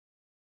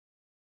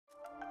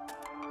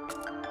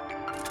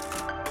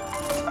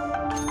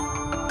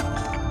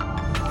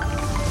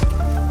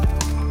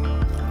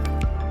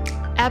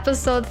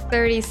Episode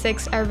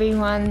 36,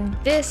 everyone.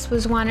 This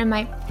was one of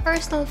my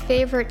personal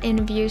favorite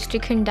interviews to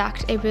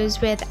conduct. It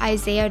was with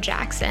Isaiah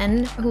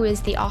Jackson, who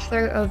is the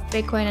author of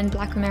Bitcoin and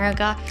Black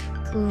America.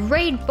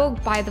 Great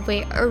book, by the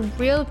way, a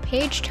real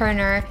page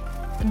turner.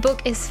 The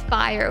book is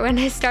fire. When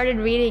I started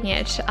reading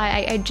it,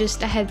 I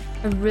had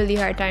a really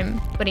hard time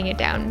putting it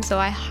down. So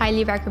I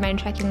highly recommend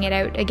checking it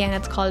out. Again,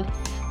 it's called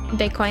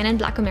Bitcoin and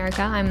Black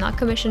America. I'm not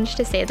commissioned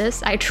to say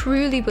this. I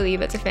truly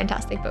believe it's a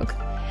fantastic book.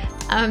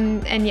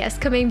 And yes,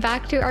 coming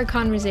back to our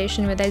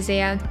conversation with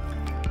Isaiah,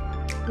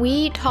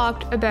 we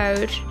talked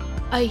about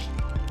a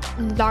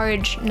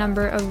large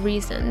number of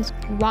reasons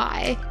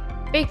why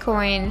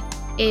Bitcoin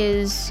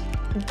is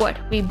what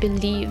we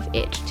believe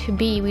it to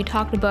be. We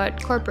talked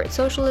about corporate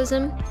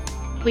socialism.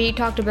 We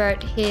talked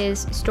about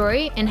his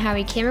story and how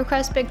he came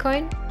across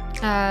Bitcoin.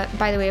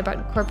 By the way,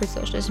 about corporate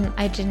socialism,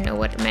 I didn't know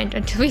what it meant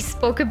until we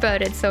spoke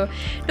about it. So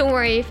don't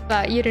worry if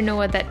you didn't know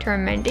what that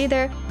term meant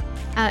either.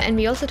 And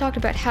we also talked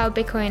about how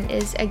Bitcoin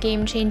is a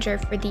game changer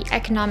for the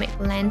economic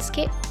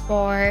landscape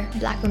for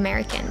Black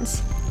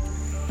Americans.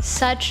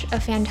 Such a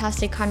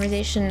fantastic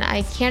conversation.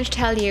 I can't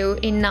tell you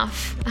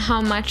enough how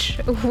much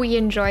we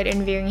enjoyed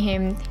interviewing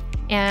him,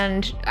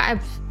 and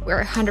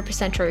we're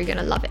 100% sure you're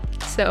gonna love it.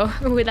 So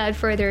without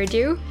further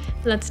ado,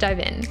 let's dive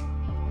in.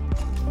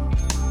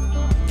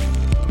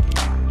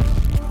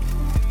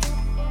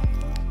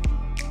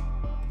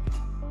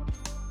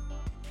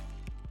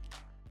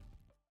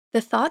 The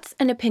thoughts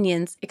and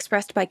opinions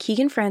expressed by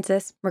Keegan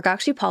Francis,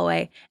 Murgakshi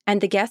Palway, and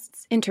the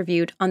guests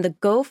interviewed on the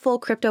Go Full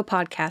Crypto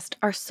podcast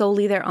are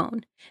solely their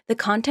own. The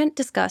content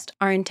discussed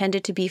are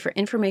intended to be for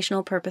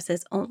informational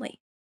purposes only.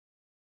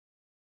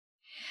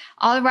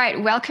 All right,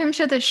 welcome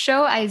to the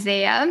show,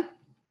 Isaiah.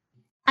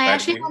 I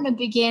actually want to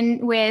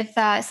begin with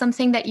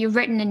something that you've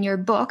written in your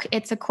book.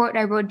 It's a quote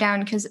I wrote down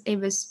because it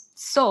was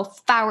so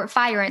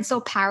fire and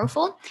so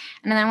powerful.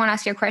 And then I want to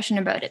ask you a question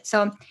about it.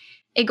 So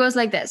it goes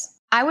like this.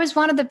 I was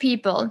one of the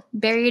people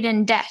buried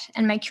in debt,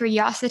 and my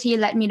curiosity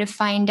led me to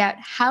find out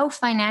how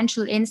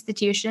financial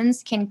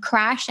institutions can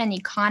crash an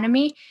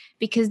economy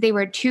because they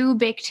were too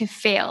big to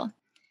fail.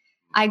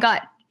 I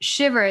got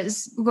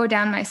shivers go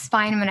down my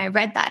spine when I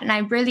read that. And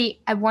I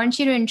want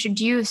you to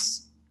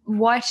introduce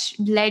what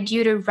led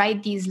you to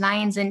write these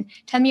lines and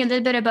tell me a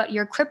little bit about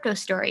your crypto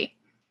story.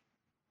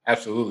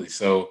 Absolutely.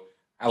 So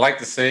I like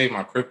to say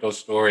my crypto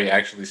story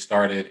actually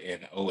started in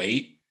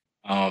 2008,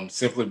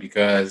 simply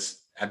because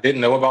I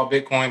didn't know about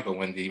Bitcoin, but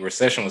when the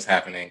recession was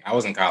happening, I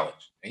was in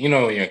college. And when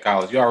you're in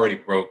college, you're already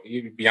broke.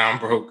 You're beyond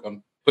broke.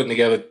 I'm putting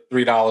together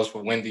 $3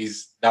 for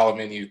Wendy's dollar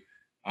menu.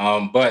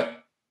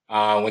 But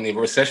when the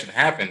recession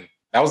happened,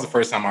 that was the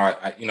first time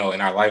in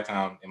my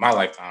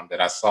lifetime that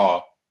I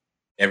saw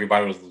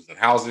everybody was losing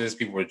houses.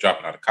 People were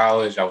dropping out of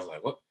college. I was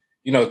like, what?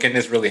 Can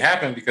this really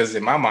happen? Because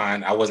in my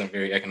mind, I wasn't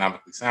very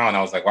economically sound.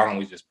 I was like, why don't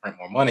we just print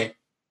more money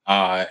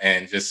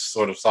and just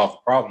sort of solve the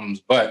problems?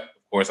 But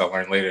of course, I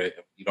learned later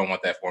you don't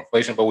want that for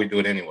inflation, but we do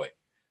it anyway.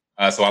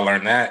 So I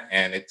learned that,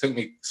 and it took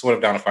me sort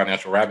of down a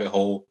financial rabbit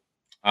hole.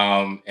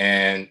 And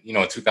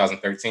in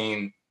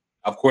 2013,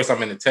 of course,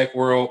 I'm in the tech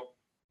world.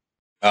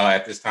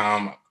 At this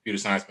time, I'm a computer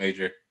science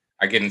major.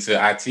 I get into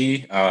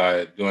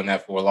IT, doing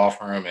that for a law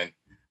firm. And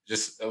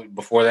just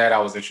before that, I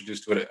was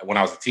introduced to it when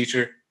I was a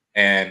teacher.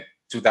 And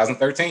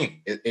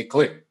 2013, it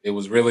clicked. It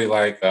was really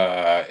like,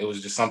 it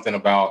was just something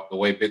about the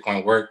way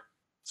Bitcoin worked.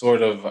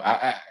 Sort of,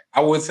 I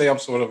would say I'm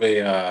sort of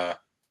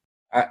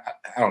I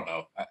don't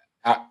know,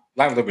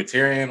 not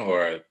libertarian,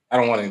 or I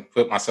don't want to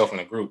put myself in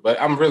a group,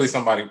 but I'm really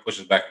somebody who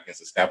pushes back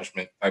against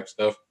establishment type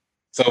stuff.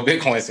 So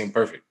Bitcoin seemed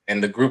perfect.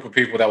 And the group of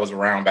people that was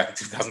around back in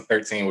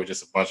 2013 were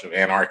just a bunch of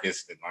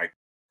anarchists and like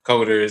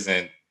coders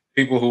and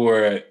people who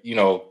were,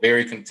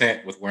 very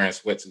content with wearing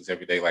sweatsuits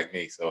every day like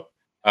me. So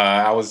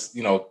I was,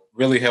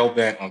 really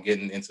hell-bent on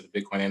getting into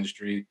the Bitcoin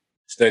industry,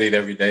 studied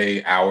every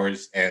day,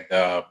 hours, and,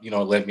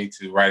 led me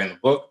to writing the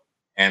book.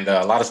 And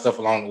a lot of stuff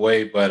along the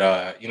way, but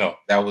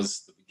that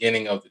was the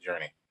beginning of the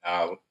journey.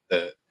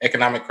 The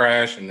economic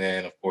crash, and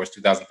then of course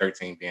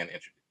 2013 being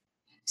introduced.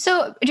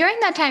 So during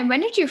that time,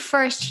 when did you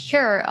first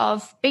hear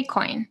of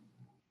Bitcoin?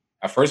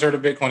 I first heard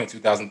of Bitcoin in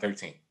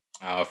 2013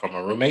 from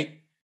a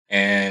roommate,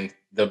 and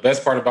the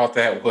best part about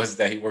that was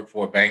that he worked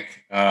for a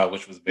bank,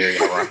 which was very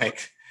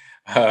ironic.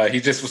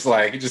 He just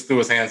threw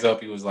his hands up.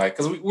 He was like,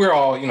 because we're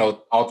all,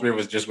 all three of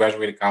us just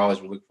graduated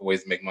college. We're looking for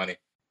ways to make money.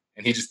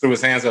 And he just threw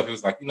his hands up. He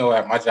was like,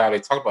 at my job, they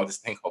talk about this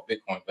thing called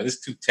Bitcoin, but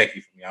it's too techy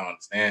for me. I don't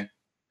understand.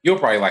 You'll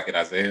probably like it,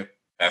 Isaiah.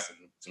 That's it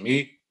to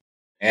me.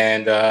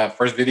 And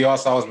first video I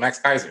saw was Max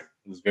Kaiser,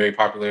 who's very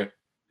popular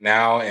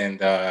now. And,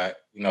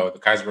 the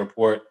Kaiser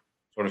report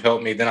sort of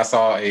helped me. Then I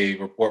saw a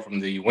report from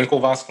the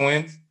Winklevoss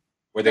twins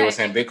where they were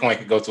saying Bitcoin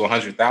could go to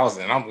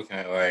 100,000. And I'm looking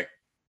at it like,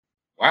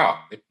 wow,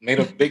 they made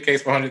a big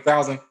case for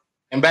 100,000.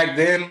 And back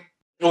then,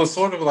 it was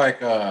sort of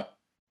like,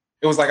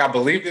 it was like I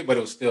believed it, but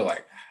it was still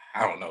like,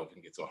 I don't know if we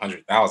can get to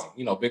 100,000.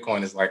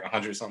 Bitcoin is like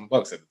 100 something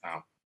bucks at the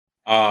time.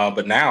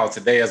 But now,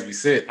 today, as we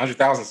sit,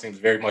 100,000 seems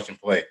very much in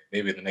play,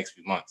 maybe in the next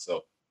few months.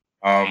 So,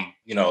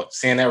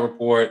 seeing that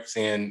report,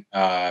 seeing,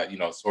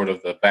 sort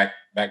of the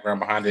background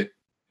behind it,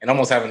 and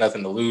almost having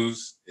nothing to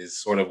lose is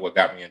sort of what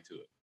got me into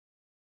it.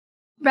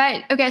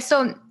 Right. Okay.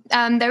 So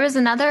there was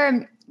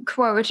another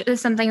quote,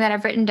 is something that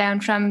I've written down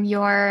from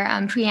your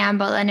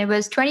preamble, and it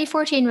was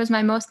 2014 was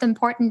my most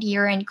important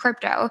year in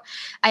crypto.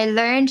 I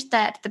learned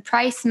that the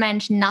price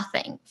meant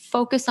nothing.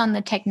 Focus on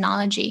the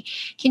technology.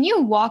 Can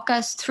you walk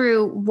us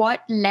through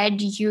what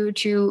led you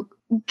to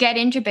get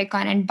into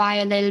Bitcoin and buy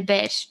a little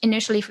bit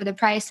initially for the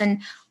price,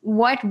 and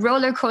what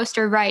roller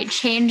coaster ride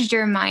changed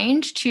your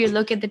mind to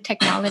look at the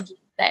technology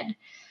instead?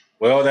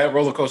 Well, that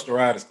roller coaster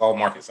ride is called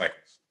market cycles.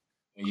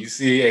 When you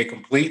see a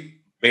complete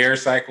bear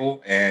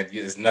cycle and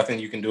there's nothing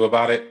you can do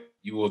about it,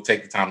 you will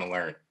take the time to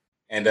learn.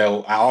 And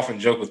I often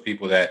joke with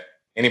people that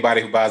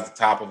anybody who buys the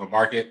top of a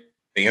market,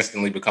 they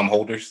instantly become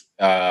holders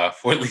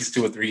for at least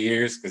 2 or 3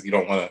 years because you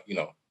don't want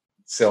to,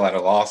 sell at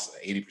a loss,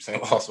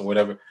 80% loss or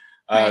whatever.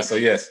 Right. So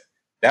yes,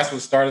 that's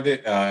what started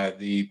it.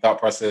 The thought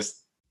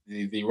process,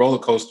 the roller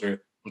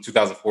coaster from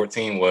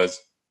 2014 was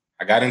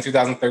I got in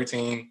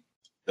 2013.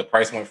 The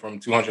price went from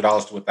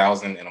 $200 to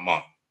 1,000 in a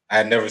month. I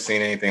had never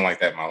seen anything like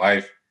that in my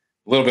life.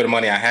 A little bit of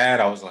money I had,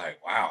 I was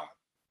like, wow,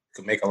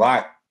 could make a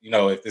lot.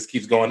 If this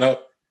keeps going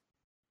up.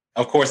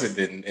 Of course it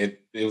didn't.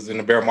 It was in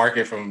the bear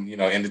market from,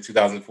 end of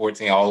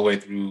 2014 all the way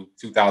through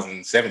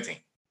 2017,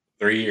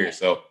 3 years.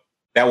 So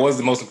that was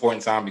the most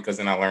important time because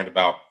then I learned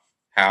about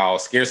how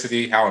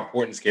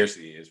important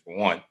scarcity is for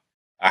one.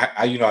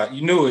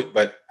 You knew it,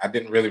 but I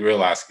didn't really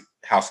realize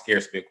how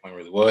scarce Bitcoin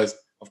really was.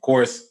 Of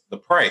course, the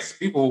price.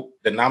 People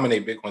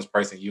denominate Bitcoin's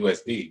price in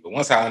USD, but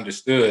once I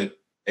understood,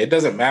 it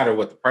doesn't matter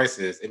what the price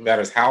is. It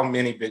matters how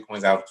many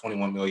Bitcoins out of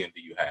 21 million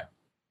do you have.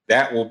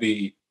 That will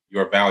be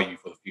your value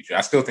for the future.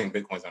 I still think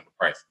Bitcoin's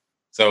underpriced.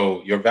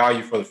 So your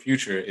value for the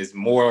future is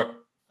more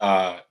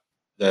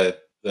the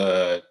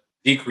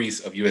decrease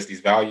of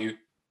USD's value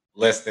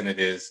less than it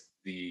is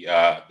the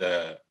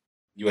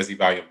USD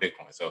value of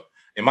Bitcoin. So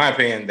in my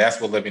opinion,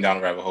 that's what led me down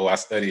the rabbit hole. I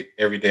studied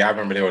every day. I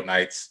remember there were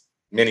nights,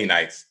 many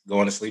nights,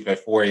 going to sleep at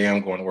 4 a.m.,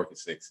 going to work at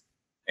 6,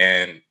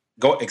 and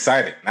go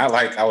excited. Not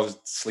like I was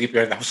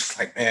sleeping. I was just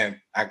like, man,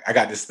 I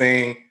got this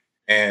thing,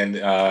 and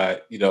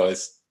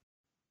it's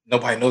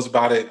nobody knows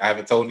about it. I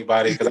haven't told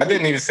anybody because I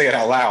didn't even say it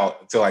out loud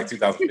until like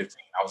 2015.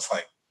 I was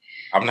like,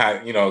 I'm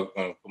not, going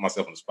to put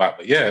myself on the spot.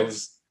 But yeah, it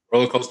was a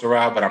roller coaster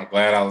ride, but I'm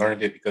glad I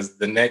learned it because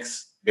the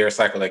next bear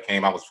cycle that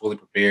came, I was fully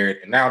prepared.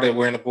 And now that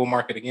we're in the bull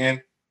market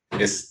again,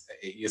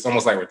 it's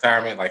almost like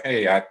retirement. Like,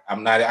 hey, I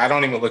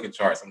don't even look at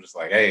charts. I'm just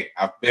like, hey,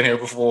 I've been here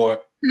before.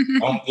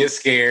 Don't get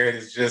scared.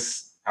 It's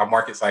just how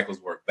market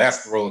cycles work.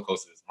 That's the roller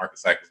coaster, is market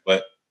cycles.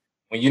 But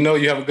when you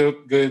have a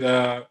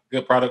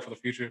good product for the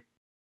future,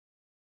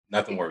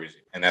 nothing worries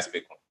you, and that's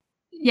Bitcoin.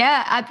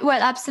 Yeah, well,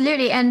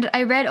 absolutely. And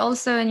I read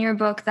also in your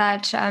book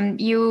that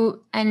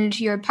you and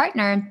your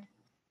partner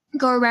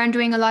go around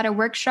doing a lot of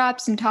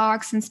workshops and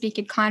talks and speak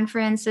at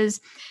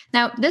conferences.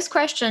 Now, this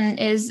question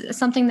is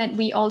something that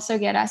we also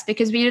get asked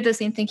because we do the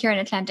same thing here in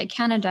Atlantic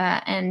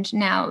Canada and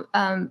now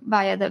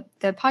via the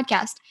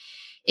podcast,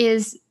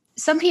 is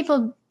some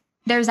people,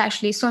 there's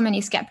actually so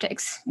many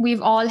skeptics.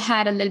 We've all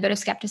had a little bit of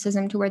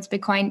skepticism towards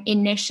Bitcoin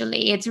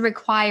initially. It's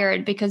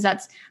required because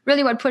that's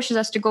really what pushes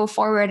us to go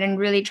forward and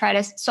really try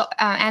to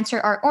answer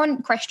our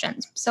own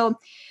questions. So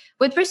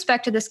with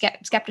respect to the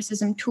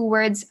skepticism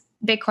towards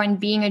Bitcoin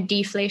being a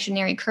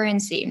deflationary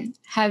currency,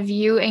 have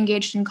you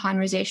engaged in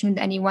conversation with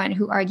anyone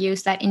who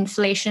argues that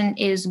inflation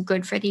is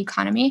good for the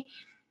economy?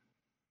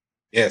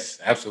 Yes,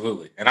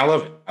 absolutely. And I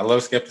love it. I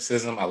love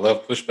skepticism. I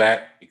love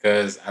pushback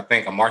because I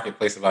think a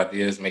marketplace of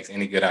ideas makes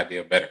any good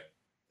idea better.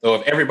 So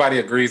if everybody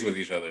agrees with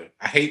each other,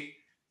 I hate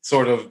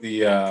sort of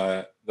the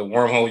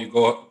wormhole you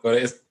go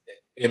to.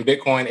 In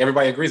Bitcoin,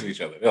 everybody agrees with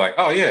each other. They're like,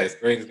 oh yeah, it's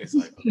great. It's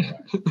like,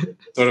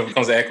 sort of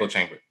becomes an echo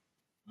chamber.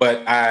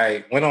 But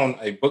I went on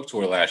a book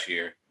tour last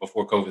year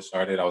before COVID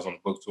started. I was on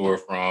a book tour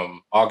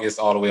from August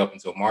all the way up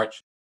until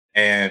March.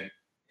 And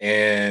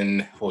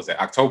in,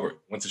 October,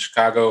 went to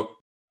Chicago,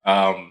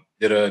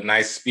 did a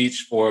nice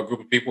speech for a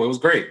group of people. It was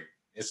great.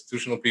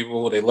 Institutional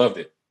people, they loved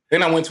it.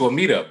 Then I went to a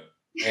meetup.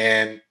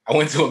 And I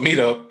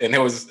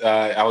there was,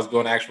 I was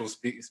doing an actual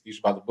speech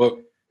about the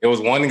book. There was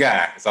one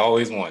guy. It's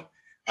always one.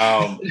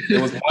 There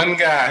was one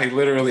guy, he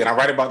literally, and I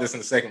write about this in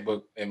the second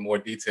book in more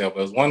detail, but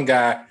it was one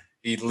guy.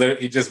 He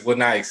just would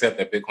not accept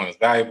that Bitcoin was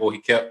valuable. He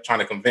kept trying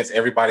to convince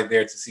everybody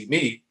there to see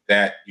me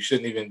that you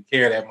shouldn't even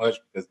care that much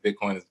because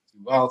Bitcoin is too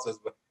volatile.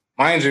 But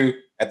mind you,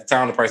 at the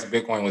time, the price of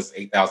Bitcoin was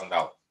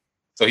 $8,000.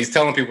 So he's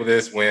telling people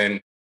this when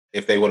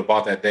if they would have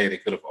bought that day, they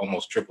could have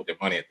almost tripled their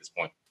money at this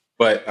point.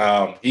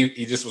 But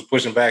he just was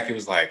pushing back. He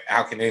was like,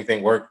 how can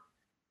anything work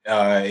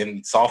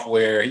in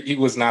software? He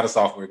was not a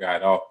software guy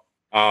at all.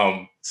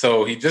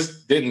 So he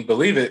just didn't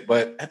believe it.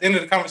 But at the end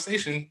of the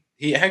conversation,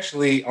 he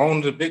actually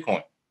owned a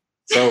Bitcoin.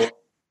 So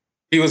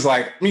he was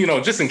like,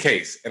 just in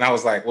case. And I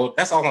was like, well,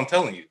 that's all I'm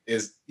telling you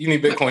is you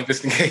need Bitcoin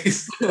just in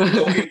case.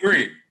 So we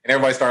agreed. And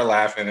everybody started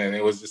laughing. And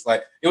it was just one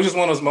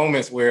of those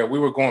moments where we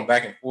were going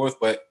back and forth,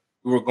 but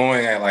we were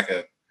going at like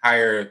a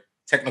higher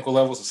technical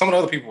level. So some of the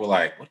other people were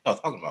like, what are y'all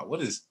talking about?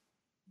 What is,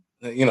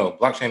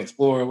 blockchain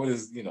explorer? What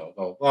is,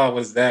 blah, blah,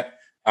 what is that?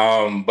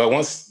 But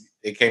once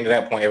it came to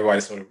that point,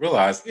 everybody sort of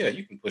realized, yeah,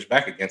 you can push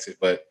back against it.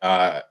 But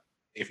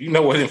if you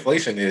know what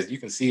inflation is, you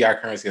can see our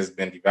currency has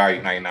been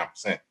devalued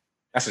 99%.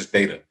 That's just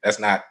data. That's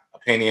not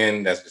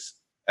opinion. That's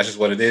just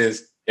what it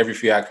is. Every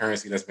fiat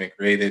currency that's been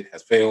created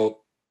has failed.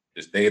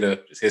 Just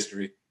data, just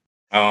history.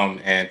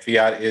 And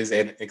fiat is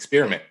an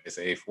experiment. It's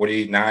a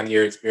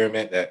 49-year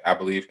experiment that I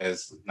believe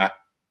has not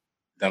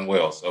done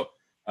well. So,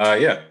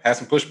 yeah, had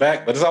some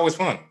pushback, but it's always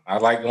fun. I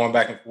like going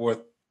back and forth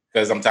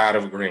because I'm tired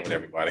of agreeing with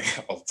everybody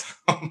all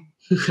the time.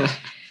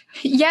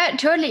 Yeah,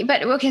 totally.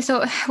 But okay,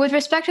 so with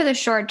respect to the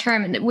short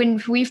term,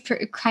 when we've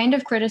kind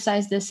of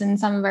criticized this in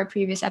some of our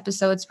previous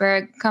episodes,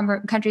 where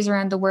countries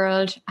around the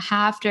world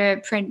have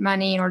to print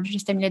money in order to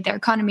stimulate their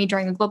economy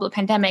during a global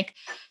pandemic.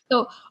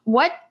 So,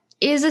 what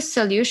is a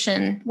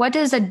solution? What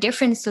is a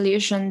different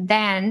solution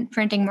than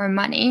printing more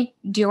money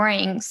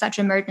during such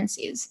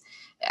emergencies,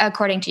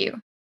 according to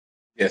you?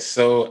 Yes,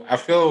 so I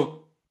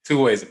feel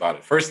two ways about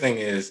it. First thing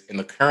is, in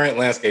the current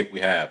landscape we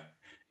have,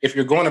 if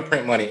you're going to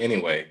print money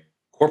anyway,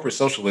 corporate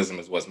socialism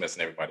is what's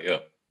messing everybody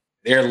up.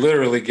 They're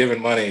literally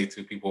giving money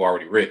to people who are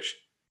already rich.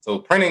 So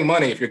printing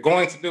money, if you're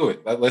going to do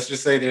it, let's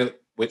just say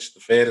which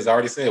the Fed has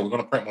already said, we're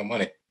going to print more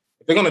money.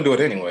 If they're going to do it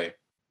anyway,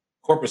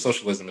 corporate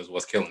socialism is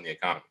what's killing the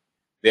economy.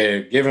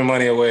 They're giving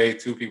money away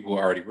to people who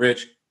are already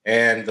rich,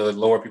 and the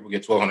lower people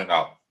get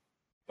 $1,200.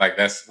 Like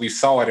we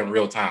saw it in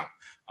real time.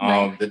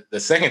 Right. The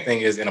second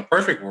thing is, in a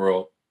perfect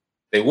world,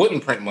 they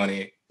wouldn't print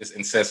money just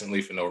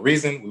incessantly for no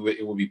reason.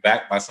 It would be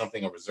backed by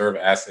something, a reserve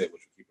asset,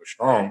 which would keep it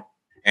strong,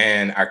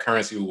 and our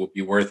currency will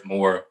be worth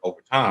more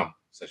over time,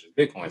 such as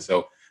Bitcoin.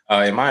 So,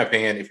 in my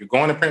opinion, if you're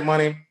going to print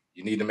money,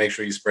 you need to make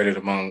sure you spread it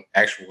among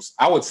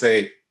I would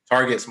say,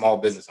 target small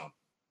business owners.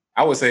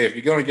 I would say if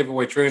you're going to give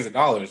away trillions of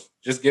dollars,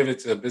 just give it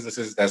to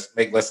businesses that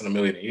make less than $1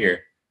 million a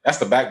year. That's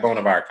the backbone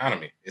of our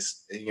economy.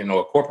 It's,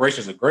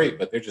 corporations are great,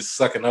 but they're just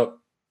sucking up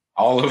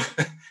all of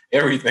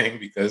everything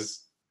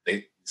because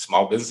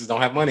small businesses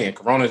don't have money, and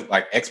Corona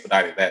like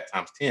expedited that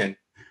times 10.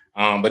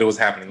 But it was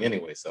happening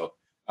anyway. So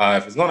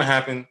if it's going to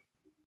happen,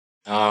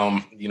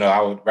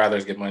 I would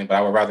rather get money, but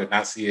I would rather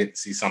not see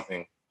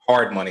something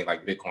hard money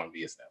like Bitcoin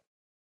be established.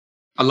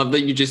 I love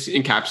that you just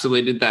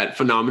encapsulated that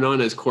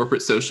phenomenon as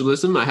corporate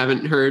socialism. I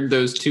haven't heard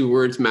those two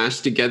words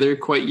mashed together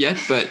quite yet,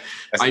 but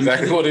that's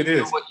exactly what it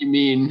is. I know what you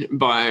mean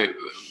by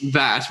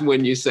that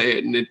when you say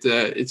it, and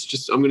it's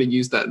just I'm going to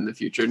use that in the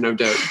future, no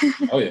doubt.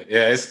 Oh yeah.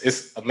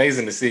 It's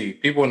amazing to see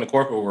people in the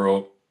corporate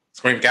world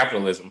scream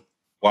capitalism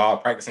while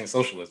practicing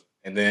socialism,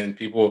 and then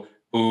people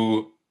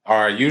who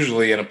are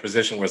usually in a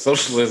position where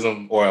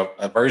socialism or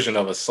a version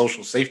of a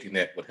social safety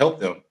net would help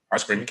them are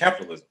screaming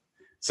capitalism.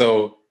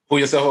 So pull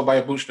yourself up by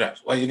your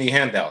bootstraps. Well, you need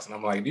handouts. And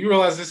I'm like, do you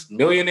realize this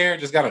millionaire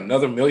just got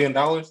another $1 million?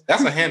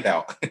 That's a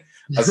handout.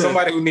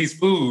 Somebody who needs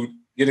food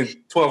getting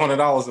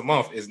 $1,200 a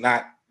month is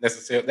not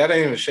necessarily, that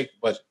ain't even shake the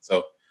budget.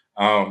 So,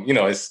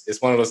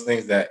 it's one of those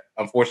things that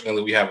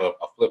unfortunately we have a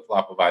flip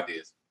flop of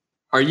ideas.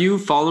 Are you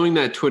following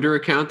that Twitter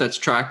account that's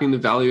tracking the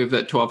value of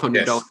that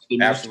 $1,200?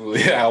 Yes,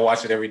 absolutely. I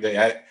watch it every day.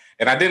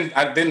 I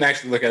didn't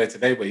actually look at it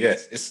today, but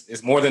yes,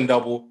 it's more than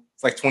double.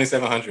 It's like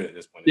 2,700 at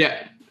this point.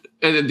 Yeah.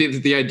 And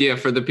the idea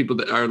for the people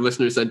that are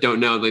listeners that don't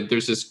know, like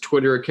there's this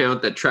Twitter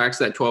account that tracks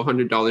that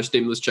 $1,200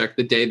 stimulus check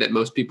the day that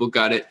most people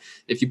got it.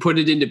 If you put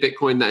it into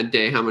Bitcoin that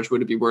day, how much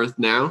would it be worth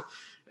now?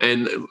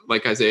 And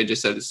like Isaiah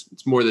just said,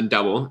 it's more than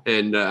double,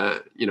 and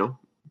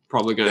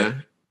probably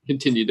gonna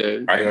continue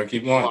to. Probably gonna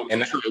keep going.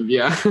 And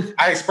yeah,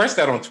 I expressed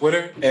that on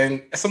Twitter,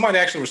 and somebody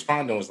actually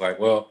responded and was like,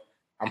 "Well,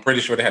 I'm pretty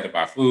sure they had to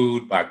buy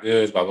food, buy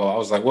goods, blah blah." I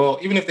was like, "Well,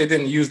 even if they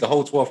didn't use the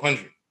whole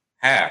 1,200,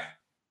 half."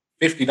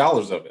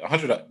 $50 of it,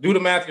 $100. Do the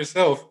math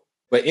yourself.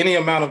 But any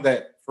amount of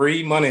that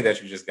free money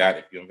that you just got,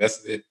 if you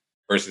invested it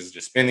versus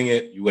just spending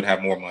it, you would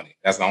have more money.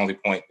 That's the only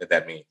point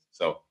that means.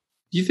 So,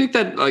 do you think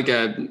that like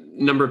a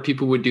number of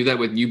people would do that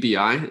with UBI?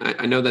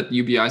 I know that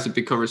UBI is a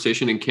big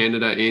conversation in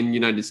Canada and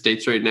United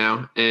States right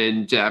now.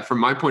 And from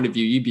my point of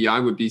view,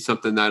 UBI would be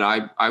something that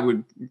I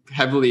would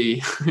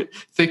heavily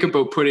think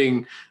about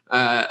putting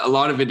a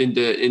lot of it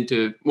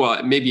into,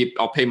 well, maybe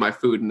I'll pay my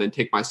food and then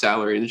take my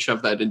salary and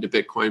shove that into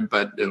Bitcoin.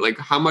 But like,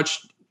 how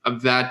much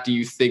of that do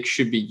you think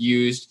should be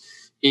used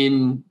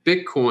in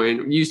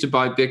Bitcoin, used to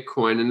buy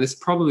Bitcoin? And this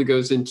probably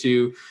goes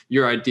into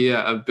your idea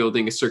of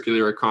building a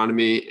circular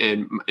economy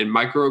and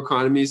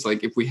microeconomies.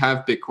 Like if we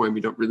have Bitcoin, we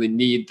don't really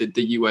need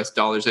the US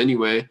dollars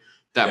anyway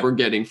that we're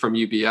getting from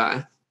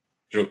UBI.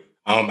 True.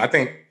 I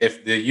think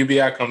if the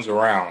UBI comes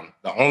around,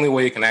 the only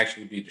way it can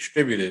actually be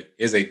distributed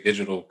is a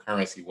digital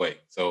currency way.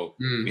 So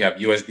we have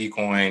USD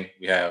coin,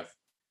 we have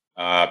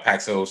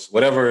Paxos,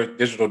 whatever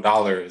digital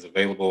dollar is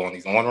available on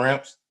these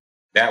on-ramps,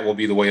 that will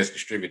be the way it's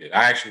distributed.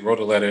 I actually wrote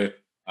a letter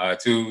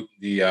to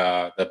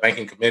the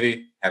banking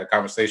committee, had a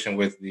conversation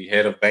with the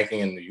head of banking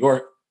in New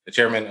York, the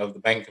chairman of the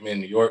banking committee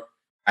in New York.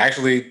 I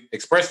actually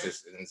expressed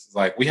this, and it's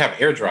like we have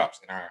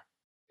airdrops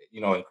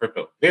in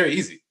crypto. Very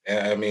easy.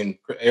 I mean,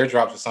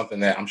 airdrops is something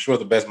that I'm sure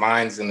the best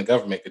minds in the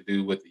government could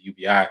do with the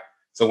UBI.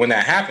 So when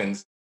that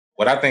happens,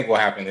 what I think will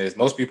happen is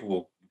most people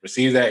will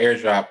receive that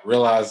airdrop,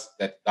 realize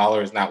that the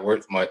dollar is not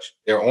worth much.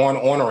 They're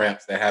on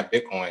ramps that have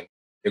Bitcoin.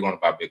 They're going to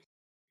buy Bitcoin.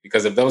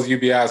 Because if those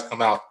UBIs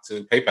come out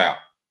to PayPal,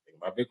 you can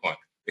buy Bitcoin.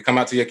 They come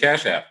out to your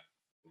Cash App,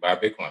 you can buy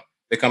Bitcoin.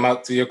 They come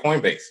out to your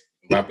Coinbase,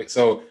 you can buy Bitcoin.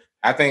 So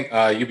I think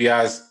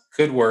UBIs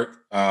could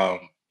work.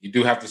 You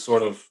do have to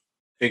sort of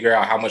figure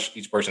out how much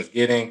each person's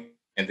getting.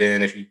 And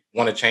then if you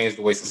want to change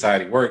the way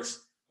society works,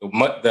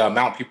 the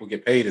amount people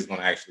get paid is going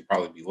to actually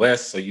probably be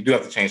less. So you do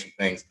have to change some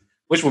things,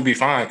 which will be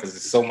fine because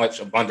there's so much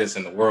abundance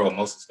in the world.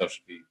 Most of the stuff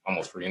should be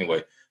almost free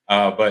anyway.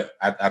 But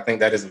I think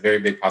that is a very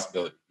big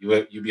possibility.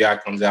 UBI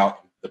comes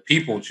out, the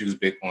people choose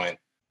Bitcoin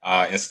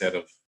instead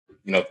of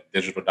the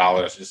digital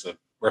dollar. It's just a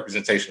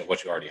representation of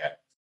what you already have.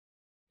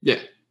 Yeah.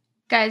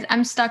 Guys,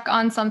 I'm stuck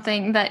on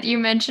something that you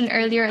mentioned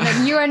earlier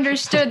that you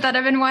understood that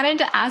I've been wanting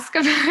to ask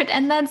about,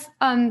 and that's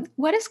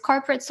what is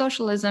corporate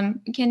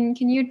socialism? Can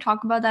you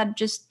talk about that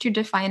just to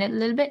define it a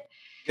little bit?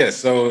 Yes.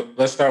 So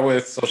let's start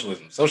with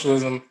socialism.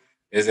 Socialism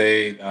is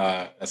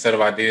a set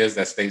of ideas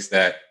that states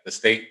that the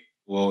state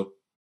will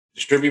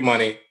distribute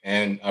money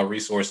and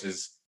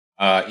resources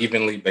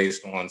evenly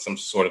based on some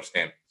sort of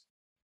standards.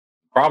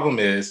 The problem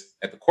is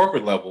at the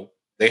corporate level,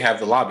 they have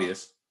the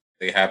lobbyists,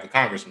 they have the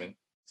congressmen.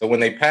 So when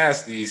they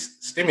pass these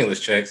stimulus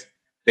checks,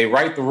 they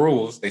write the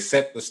rules, they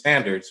set the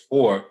standards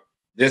for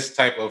this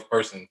type of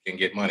person can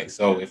get money.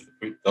 So if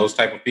those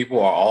type of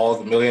people are all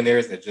the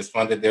millionaires that just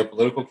funded their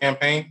political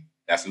campaign,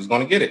 that's who's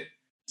going to get it.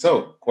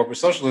 So corporate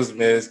socialism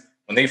is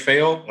when they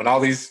fail, when all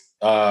these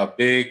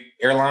big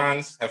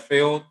airlines have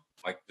failed,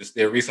 like just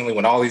there recently,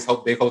 when all these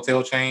big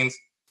hotel chains,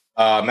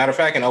 matter of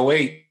fact, in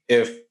 2008,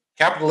 if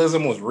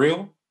capitalism was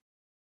real,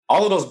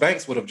 all of those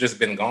banks would have just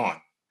been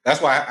gone. That's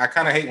why I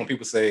kind of hate when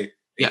people say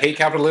they hate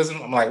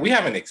capitalism. I'm like, we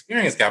haven't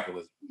experienced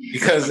capitalism,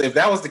 because if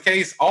that was the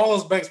case, all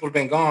those banks would have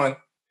been gone,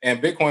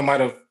 and Bitcoin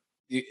might have.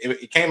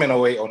 It came in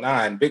 2008,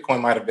 2009.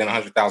 Bitcoin might have been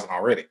 100,000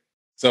 already.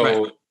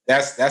 So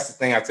that's the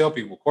thing I tell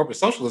people. Corporate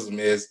socialism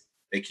is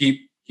they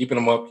keep keeping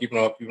them up,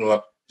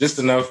 just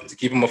enough to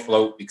keep them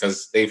afloat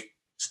because they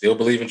still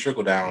believe in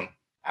trickle down.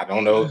 I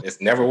don't know,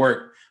 it's never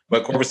worked,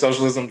 but corporate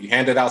socialism, you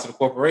hand it out to the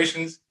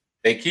corporations,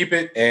 they keep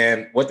it,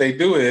 and what they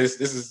do is,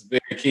 this is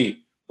very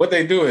key. What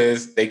they do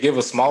is they give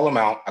a small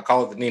amount. I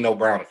call it the Nino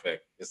Brown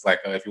effect. It's like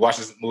if you watch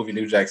this movie,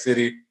 New Jack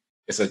City,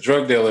 it's a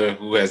drug dealer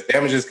who has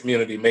damaged his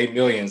community, made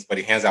millions, but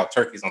he hands out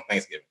turkeys on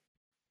Thanksgiving.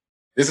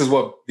 This is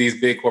what these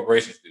big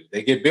corporations do.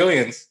 They get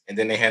billions and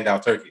then they hand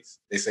out turkeys.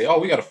 They say, oh,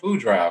 we got a food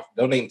drive,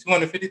 donating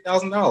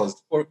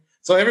 $250,000.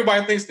 So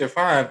everybody thinks they're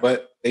fine,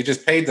 but they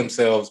just paid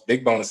themselves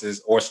big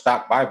bonuses or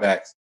stock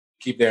buybacks to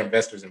keep their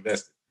investors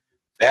invested.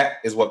 That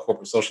is what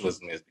corporate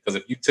socialism is. Because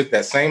if you took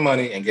that same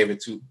money and gave it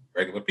to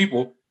regular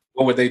people,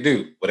 what would they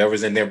do?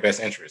 Whatever's in their best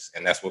interest.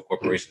 And that's what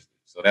corporations do.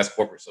 So that's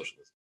corporate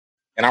socialism.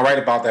 And I write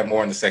about that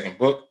more in the second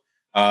book.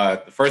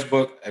 The first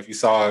book, if you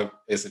saw,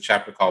 is a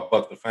chapter called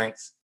Buck the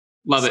Banks.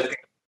 Love it.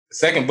 The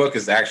second book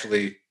is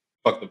actually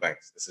Fuck the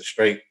Banks. It's a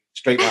straight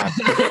line.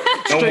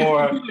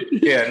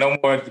 No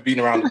more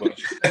beating around the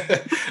bush.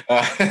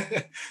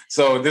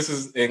 So this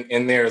is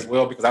in there as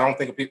well, because I don't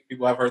think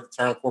people have heard the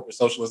term corporate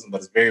socialism, but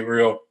it's very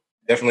real.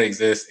 Definitely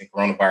exists, and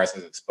coronavirus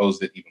has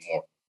exposed it even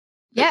more.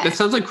 Yeah. That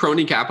sounds like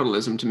crony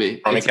capitalism to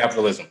me.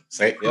 Capitalism.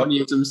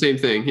 Cronyism, same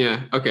thing.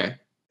 Yeah. Okay.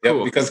 Yep,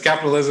 Cool. because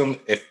capitalism,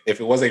 if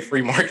it was a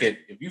free market,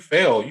 if you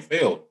fail, you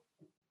failed.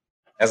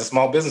 As a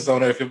small business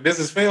owner, if your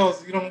business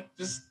fails, you don't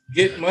just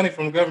get money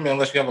from the government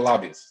unless you have a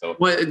lobbyist. So,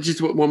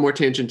 just one more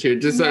tangent here.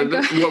 Just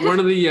one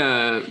of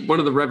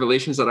the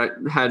revelations that I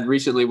had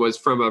recently was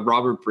from a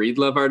Robert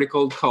Breedlove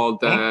article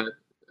called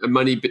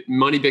 "Money,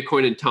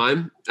 Bitcoin, and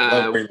Time."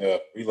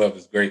 Breedlove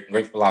is great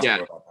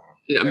philosopher about time.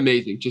 Yeah,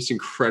 amazing, just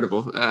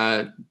incredible.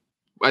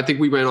 I think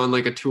we went on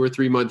like a 2 or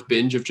 3 month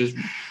binge of just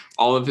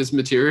all of his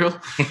material.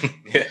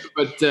 Yeah.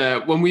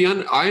 But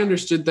when I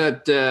understood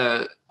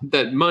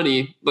that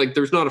money, like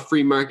there's not a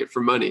free market for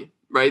money,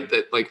 right?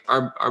 That like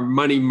our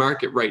money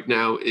market right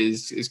now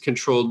is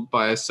controlled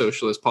by a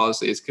socialist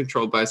policy. It's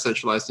controlled by a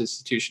centralized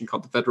institution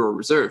called the Federal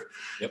Reserve.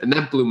 Yep. And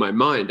that blew my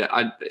mind.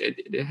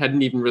 It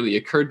hadn't even really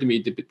occurred to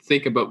me to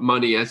think about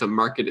money as a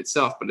market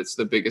itself, but it's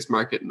the biggest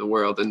market in the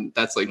world. And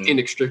that's like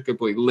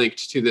inextricably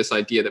linked to this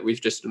idea that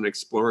we've just been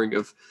exploring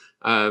of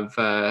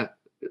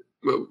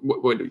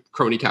what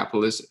crony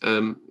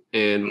capitalism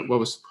and what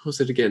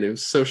was it again? It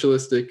was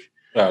socialistic.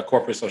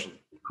 Corporate socialism.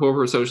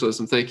 Corporate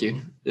socialism. Thank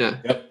you. Yeah.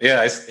 Yep.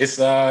 Yeah.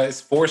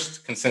 It's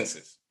forced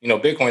consensus.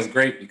 Bitcoin is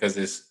great because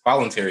it's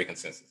voluntary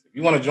consensus. If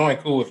you want to join,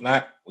 cool. If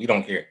not, we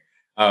don't care.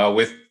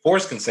 With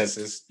forced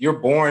consensus, you're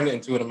born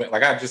into an.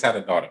 Like I just had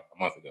a daughter a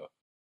month ago.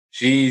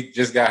 She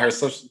just got her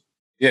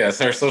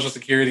social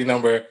security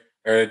number,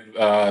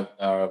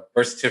 her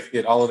birth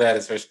certificate, all of that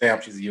is her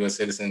stamp. She's a U.S.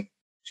 citizen.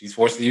 She's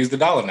forced to use the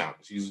dollar now.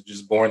 She's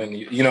just born in,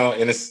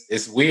 and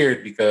it's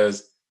weird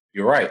because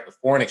you're right. The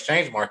foreign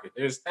exchange market,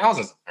 there's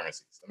thousands of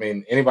currencies. I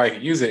mean, anybody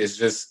can use it.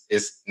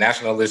 It's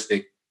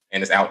nationalistic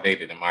and it's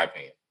outdated, in my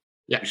opinion.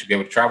 Yeah. You should be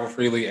able to travel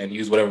freely and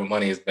use whatever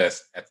money is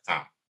best at the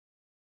time.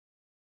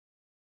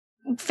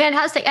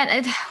 Fantastic.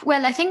 And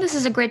I think this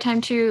is a great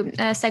time to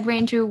segue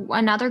into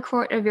another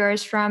quote of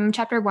yours from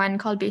chapter 1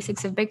 called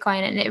Basics of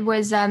Bitcoin. And it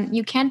was,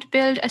 you can't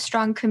build a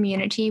strong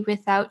community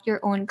without your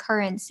own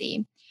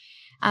currency.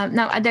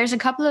 Now, there's a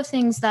couple of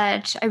things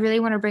that I really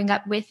want to bring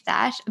up with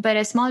that, but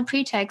a small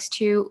pretext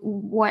to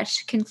what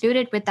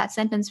concluded with that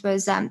sentence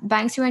was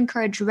banks who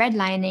encourage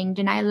redlining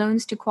deny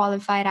loans to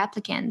qualified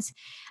applicants.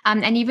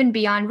 And even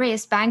beyond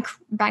race,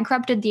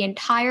 bankrupted the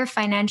entire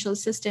financial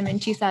system in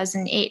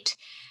 2008.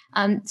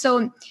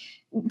 So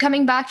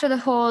coming back to the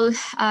whole,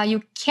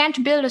 you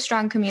can't build a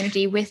strong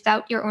community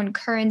without your own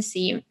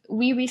currency.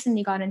 We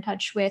recently got in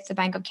touch with the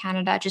Bank of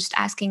Canada, just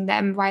asking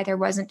them why there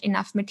wasn't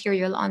enough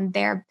material on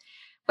their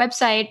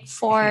website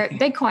for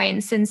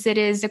Bitcoin, since it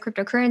is a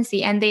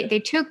cryptocurrency. And they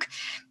took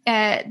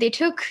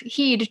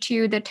heed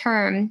to the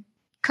term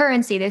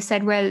currency. They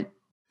said, well,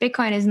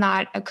 Bitcoin is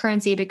not a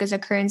currency because a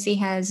currency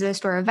has a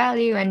store of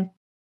value and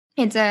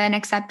it's an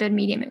accepted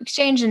medium of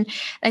exchange, and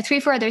like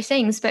 3-4 other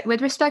things. But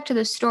with respect to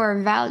the store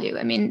of value,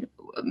 I mean,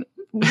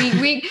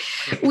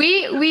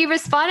 we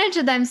responded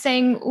to them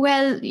saying,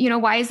 well,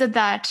 why is it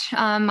that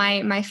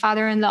my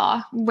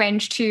father-in-law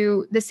went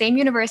to the same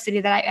university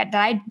that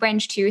I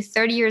went to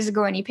 30 years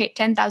ago and he paid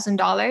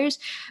 $10,000,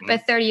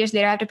 but 30 years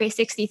later I have to pay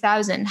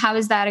 $60,000? How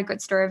is that a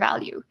good store of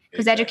value?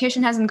 Because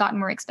education hasn't gotten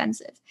more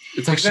expensive.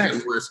 It's actually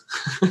gotten worse.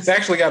 It's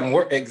actually gotten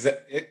worse.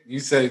 You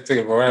said it took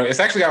it around. It's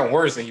actually gotten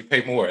worse and you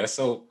pay more. That's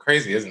so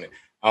crazy, isn't it?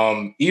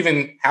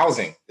 Even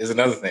housing is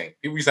another thing.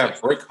 People used to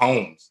have brick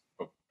homes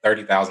for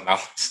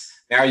 $30,000.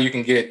 Now you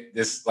can get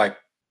this like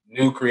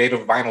new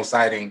creative vinyl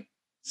siding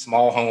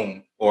small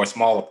home or a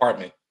small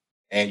apartment,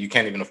 and you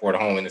can't even afford a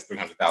home, and it's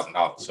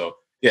 $300,000. So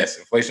yes,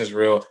 inflation is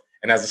real.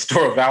 And as a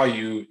store of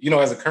value,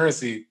 as a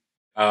currency,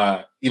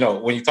 when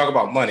you talk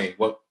about money,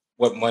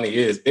 what money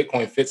is,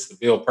 Bitcoin fits the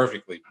bill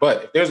perfectly.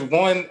 But if there's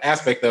one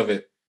aspect of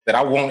it that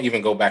I won't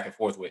even go back and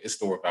forth with, it's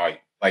store of value.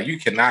 Like, you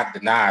cannot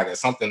deny that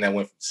something that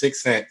went from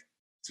 6 cents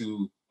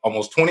to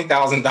almost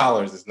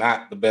 $20,000 is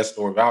not the best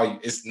store of value.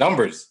 It's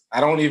numbers. I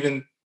don't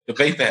even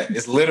debate that.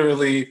 It's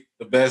literally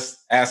the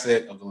best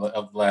asset of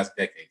the last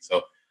decade.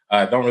 So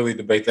I don't really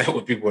debate that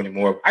with people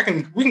anymore.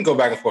 We can go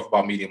back and forth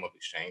about medium of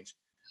exchange.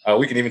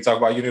 We can even talk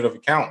about unit of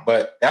account,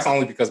 but that's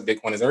only because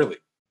Bitcoin is early.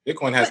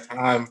 Bitcoin has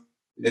time.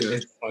 It's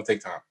going to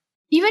take time.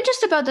 Even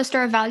just about the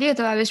store of value,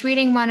 though, I was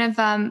reading one of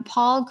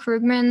Paul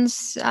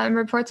Krugman's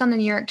reports on the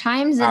New York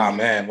Times. Oh,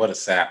 man, what a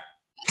sap.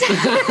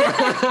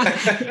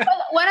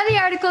 One of the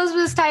articles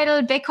was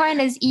titled "Bitcoin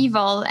is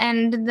Evil,"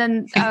 and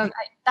then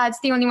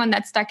that's the only one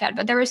that stuck out.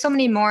 But there were so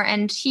many more,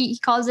 and he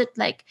calls it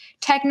like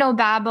techno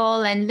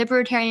babble and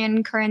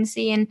libertarian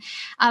currency. And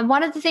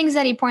one of the things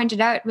that he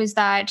pointed out was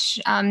that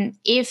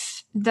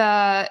if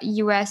the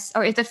U.S.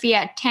 or if the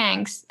fiat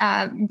tanks,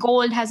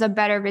 gold has a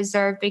better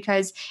reserve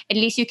because at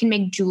least you can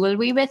make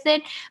jewelry with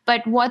it.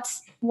 But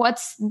what's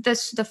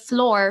the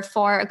floor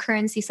for a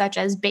currency such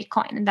as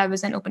Bitcoin? And that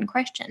was an open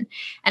question.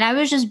 And I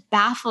was just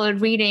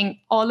baffled reading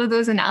all of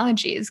those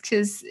analogies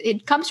because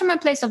it comes from a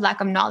place of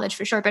lack of knowledge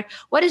for sure. But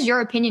what is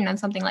your opinion on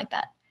something like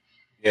that?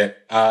 Yeah,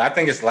 I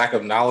think it's lack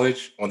of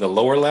knowledge on the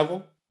lower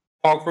level.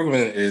 Paul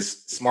Krugman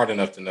is smart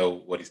enough to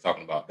know what he's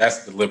talking about.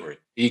 That's deliberate.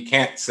 He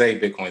can't say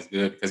Bitcoin's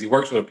good because he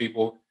works with the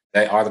people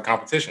that are the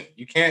competition.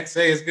 You can't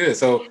say it's good.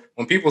 So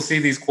when people see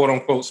these quote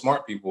unquote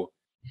smart people,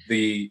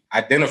 the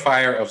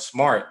identifier of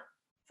smart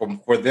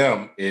for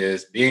them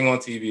is being on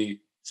TV,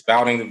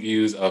 spouting the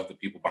views of the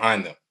people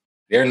behind them.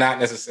 They're not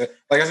necessarily,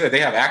 like I said, they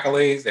have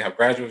accolades, they have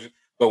graduates,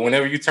 but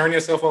whenever you turn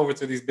yourself over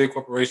to these big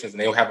corporations and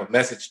they'll have a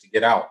message to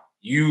get out,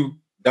 you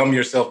dumb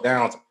yourself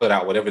down to put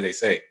out whatever they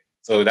say.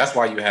 So that's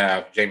why you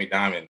have Jamie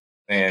Dimon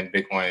saying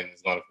Bitcoin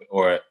is going to,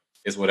 or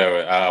it's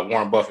whatever.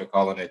 Warren Buffett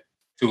calling it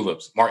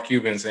tulips. Mark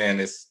Cuban saying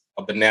it's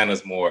a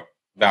banana's more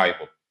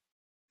valuable.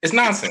 It's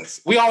nonsense.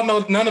 We all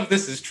know none of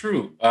this is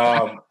true.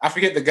 I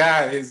forget the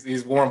guy,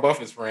 he's Warren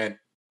Buffett's friend.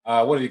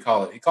 What did he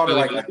call it? He called it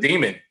like a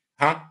demon,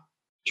 huh?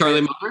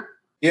 Charlie Munger?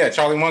 Yeah,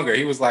 Charlie Munger.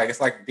 He was like, it's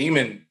like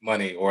demon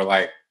money, or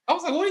like, I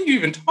was like, what are you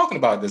even talking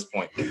about at this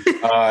point?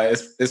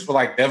 It's for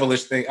like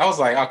devilish thing. I was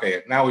like,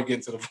 okay, now we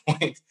get to the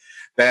point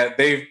that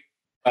they've,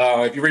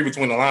 if you read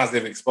between the lines,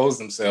 they've exposed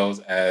themselves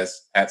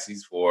as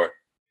patsies for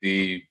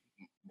the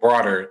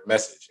broader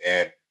message.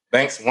 And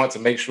banks want to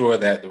make sure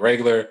that the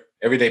regular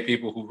everyday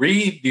people who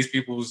read these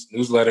people's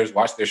newsletters,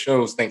 watch their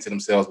shows, think to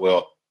themselves,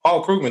 well,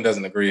 Paul Krugman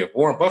doesn't agree. If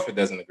Warren Buffett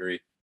doesn't agree,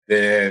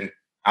 then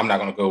I'm not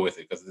going to go with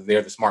it because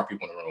they're the smart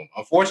people in the room.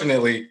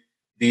 Unfortunately,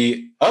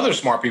 the other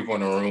smart people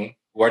in the room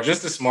who are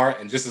just as smart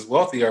and just as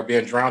wealthy are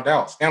being drowned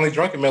out. Stanley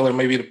Druckenmiller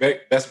may be the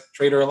best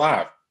trader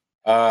alive.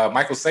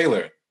 Michael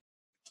Saylor,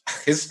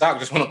 his stock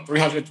just went up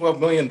 $312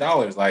 million.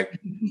 Like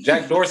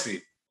Jack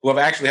Dorsey, who I've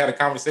actually had a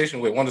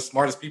conversation with, one of the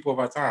smartest people of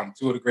our time,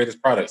 two of the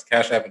greatest products,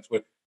 Cash App and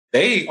Twitter.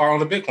 They are on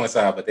the Bitcoin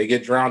side, but they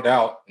get drowned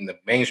out in the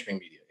mainstream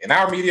media. In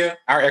our media,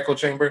 our echo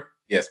chamber,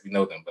 yes, we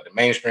know them. But the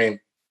mainstream,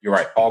 you're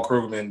right, Paul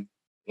Krugman,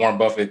 Warren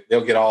Buffett,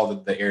 they'll get all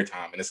the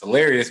airtime. And it's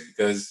hilarious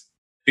because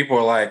people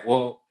are like,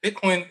 well,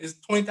 Bitcoin is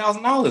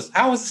 $20,000.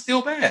 How is it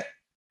still bad?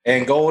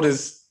 And gold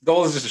is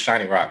just a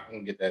shiny rock. I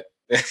can get that.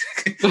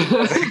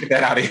 Get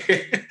that out of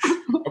here.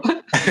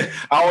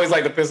 I always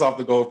like to piss off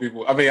the gold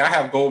people. I mean, I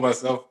have gold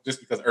myself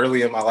just because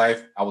early in my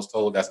life, I was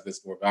told that's a good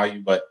store of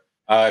value. But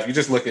if you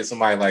just look at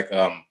somebody like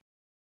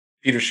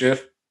Peter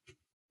Schiff,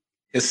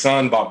 his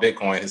son bought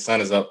Bitcoin. His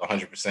son is up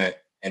 100%.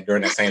 And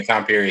during that same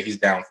time period, he's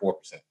down 4%.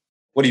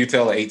 What do you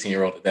tell an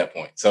 18-year-old at that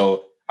point?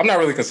 So I'm not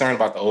really concerned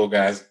about the old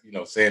guys,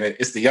 saying it.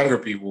 It's the younger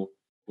people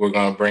who are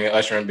going to bring an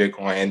usher in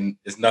Bitcoin, and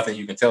there's nothing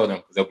you can tell them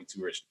because they'll be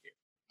too rich to care.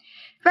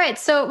 Right.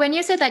 So when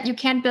you said that you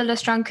can't build a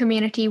strong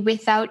community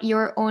without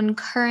your own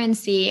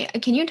currency,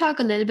 can you talk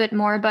a little bit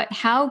more about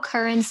how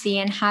currency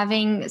and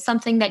having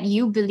something that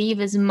you believe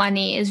is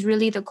money is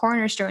really the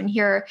cornerstone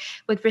here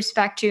with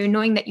respect to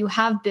knowing that you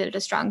have built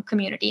a strong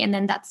community and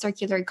then that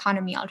circular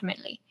economy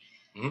ultimately?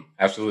 Mm-hmm.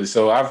 Absolutely.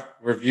 So I've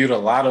reviewed a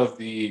lot of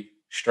the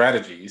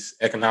strategies,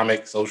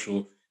 economic,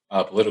 social,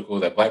 political,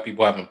 that Black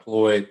people have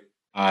employed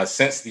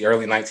since the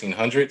early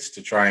 1900s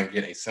to try and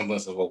get a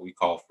semblance of what we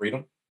call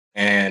freedom.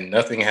 And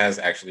nothing has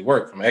actually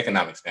worked from an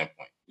economic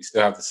standpoint. We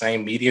still have the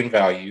same median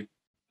value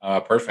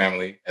per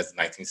family as the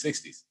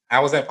 1960s.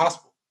 How is that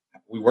possible?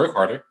 We work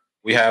harder.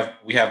 We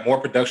have more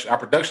production. Our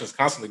production is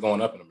constantly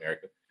going up in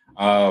America.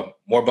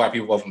 More Black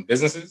people vote from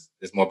businesses.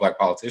 There's more Black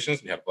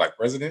politicians. We have a Black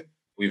president.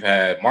 We've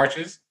had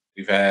marches.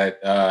 We've had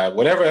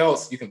whatever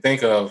else you can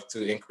think of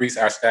to increase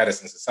our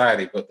status in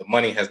society, but the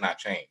money has not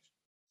changed.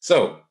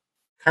 So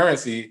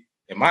currency,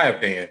 in my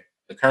opinion,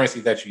 the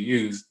currency that you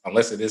use,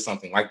 unless it is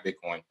something like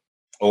Bitcoin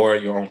or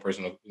your own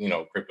personal,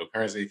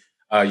 cryptocurrency,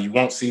 you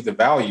won't see the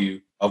value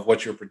of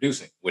what you're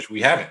producing, which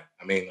we haven't.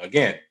 I mean,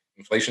 again,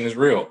 inflation is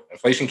real.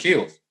 Inflation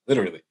kills,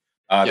 literally.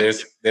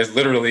 There's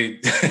literally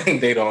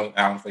data on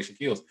how inflation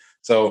kills.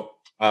 So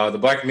the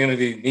Black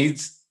community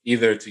needs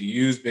either to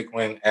use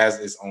Bitcoin as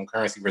its own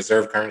currency,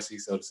 reserve currency,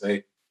 so to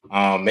say,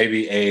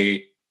 maybe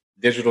a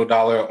digital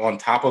dollar on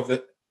top of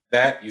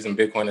that, using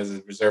Bitcoin as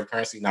a reserve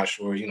currency. Not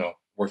sure,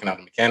 working out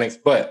the mechanics,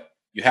 but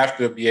you have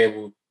to be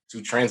able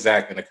to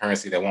transact in a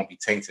currency that won't be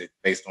tainted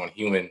based on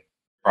human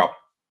problems.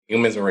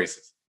 Humans are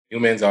racist.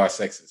 Humans are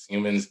sexist.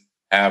 Humans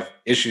have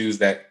issues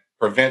that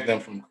prevent them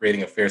from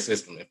creating a fair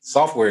system. If the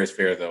software is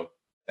fair, though,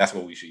 that's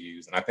what we should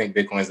use. And I think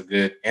Bitcoin is a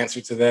good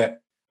answer to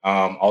that.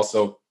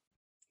 Also,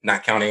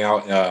 not counting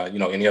out,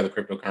 any other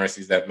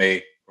cryptocurrencies that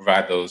may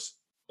provide those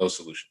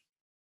solutions.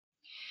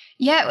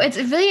 Yeah, it's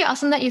really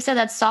awesome that you said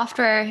that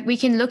software, we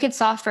can look at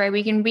software,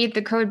 we can read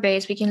the code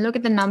base, we can look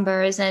at the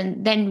numbers,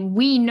 and then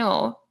we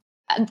know,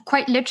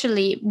 quite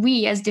literally,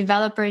 we as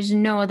developers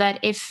know that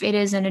if it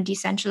is in a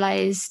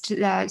decentralized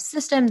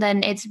system,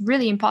 then it's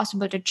really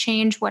impossible to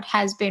change what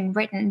has been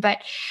written. But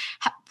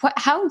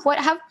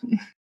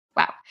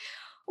wow.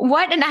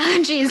 What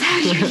analogies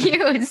have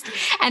you used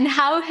and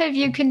how have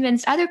you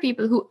convinced other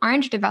people who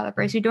aren't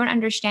developers, who don't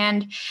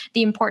understand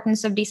the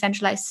importance of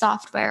decentralized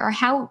software or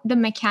how the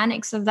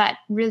mechanics of that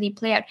really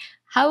play out?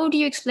 How do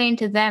you explain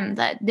to them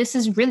that this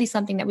is really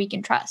something that we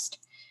can trust?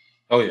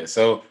 Oh, yeah.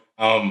 So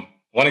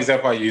one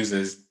example I use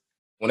is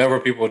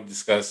whenever people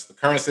discuss the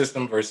current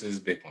system versus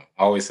Bitcoin,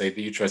 I always say,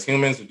 do you trust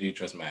humans or do you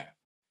trust math?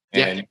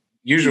 And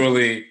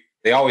usually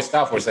they always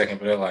stop for a second,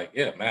 but they're like,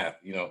 yeah, math,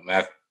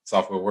 math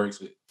software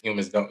works with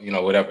humans don't,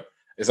 whatever.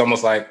 It's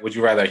almost like, would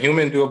you rather a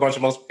human do a bunch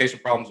of multiplication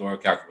problems or a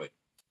calculator?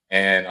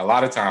 And a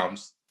lot of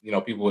times,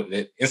 people,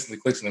 it instantly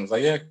clicks in them. It's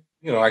like, yeah,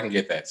 I can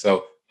get that.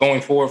 So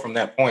going forward from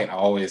that point, I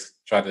always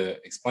try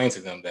to explain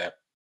to them that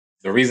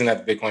the reason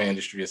that the Bitcoin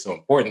industry is so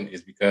important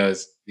is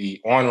because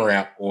the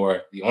on-ramp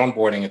or the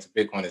onboarding into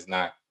Bitcoin is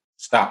not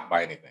stopped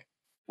by anything,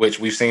 which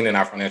we've seen in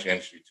our financial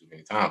industry too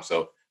many times.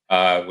 So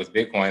with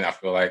Bitcoin, I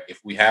feel like if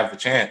we have the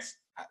chance,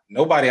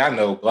 nobody I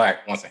know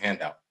Black wants a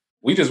handout.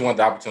 We just want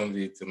the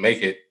opportunity to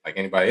make it like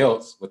anybody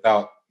else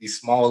without these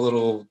small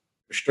little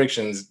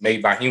restrictions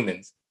made by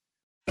humans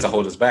to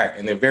hold us back.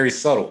 And they're very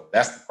subtle.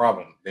 That's the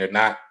problem. They're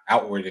not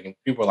outward. And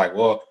people are like,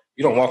 well,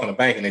 you don't walk in a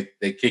bank and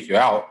they kick you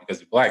out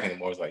because you're Black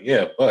anymore. It's like,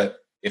 yeah, but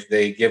if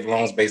they give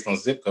loans based on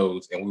zip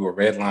codes and we were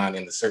redlined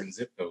into certain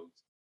zip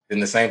codes,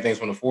 then the same things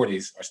from the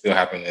 40s are still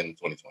happening in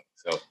 2020.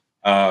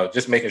 So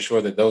just making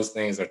sure that those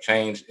things are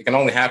changed. It can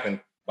only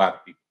happen by the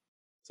people.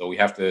 So we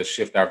have to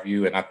shift our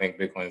view. And I think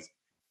Bitcoin's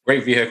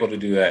great vehicle to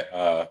do that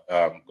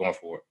going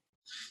forward.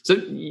 So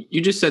you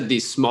just said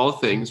these small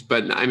things,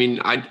 but I mean,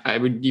 I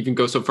would even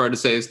go so far to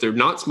say is they're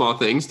not small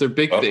things, they're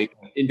big things.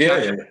 In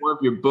fact, more of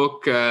your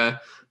book,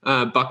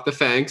 Buck the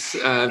Fangs,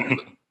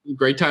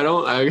 great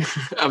title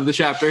of the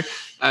chapter.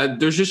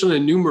 There's just an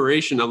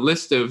enumeration, a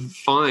list of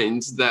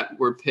fines that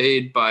were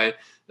paid by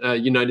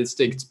United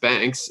States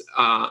banks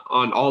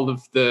on all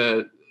of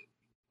the,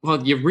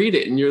 well, you read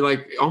it and you're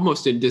like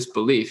almost in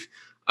disbelief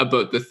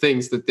about the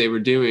things that they were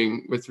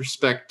doing with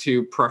respect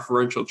to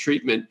preferential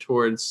treatment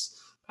towards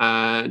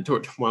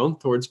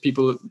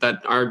people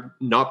that are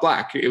not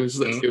Black. It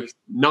was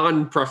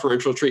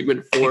non-preferential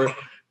treatment for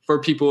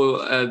people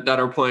that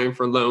are applying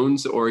for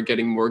loans or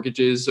getting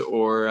mortgages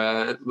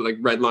or like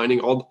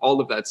redlining, all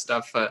of that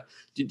stuff.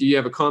 Do you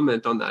have a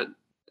comment on that?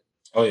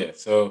 Oh yeah.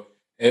 So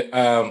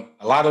a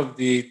lot of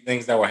the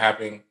things that were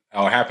happening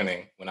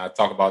when I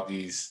talk about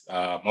these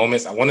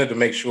moments, I wanted to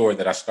make sure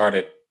that I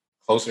started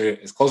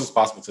as close as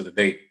possible to the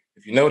date.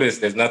 If you notice,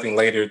 there's nothing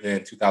later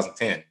than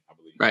 2010, I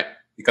believe. Right.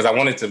 Because I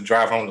wanted to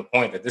drive home the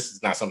point that this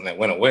is not something that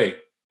went away.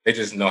 They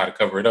just know how to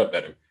cover it up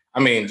better. I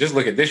mean, just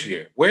look at this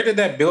year. Where did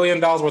that $1 billion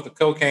worth of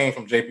cocaine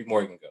from JP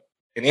Morgan go?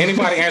 Can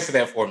anybody answer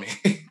that for me?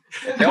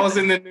 That was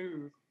in the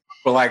news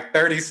for like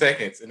 30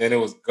 seconds and then it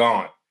was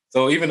gone.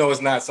 So even though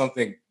it's not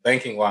something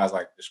banking wise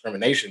like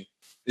discrimination,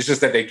 it's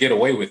just that they get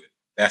away with it.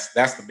 That's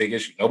the big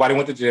issue. Nobody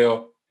went to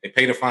jail. They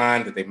paid a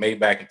fine that they made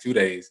back in 2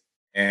 days,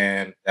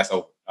 and that's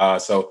over.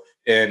 So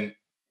in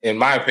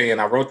my opinion,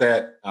 I wrote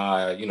that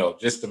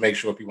just to make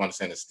sure people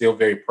understand it's still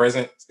very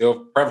present,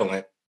 still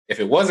prevalent. If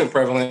it wasn't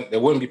prevalent, there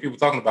wouldn't be people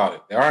talking about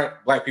it. There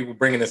aren't Black people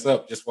bringing this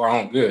up just for our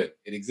own good.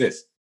 It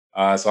exists.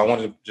 So I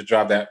wanted to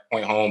drive that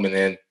point home. And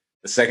then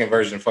the second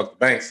version, Fuck the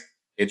Banks,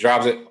 it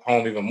drives it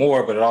home even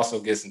more, but it also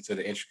gets into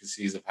the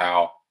intricacies of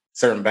how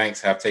certain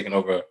banks have taken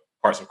over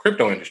parts of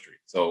crypto industry.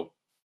 So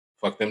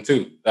fuck them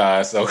too.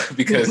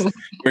 Because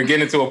we're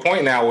getting to a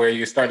point now where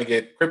you're starting to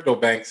get crypto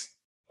banks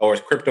or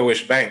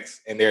crypto-ish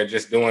banks, and they're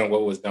just doing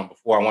what was done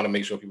before. I want to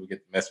make sure people get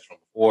the message from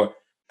before,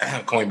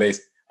 Coinbase,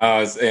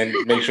 and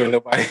make sure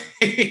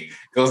nobody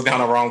goes down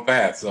the wrong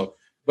path. So,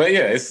 but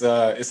yeah,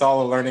 it's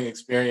all a learning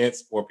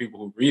experience for people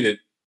who read it.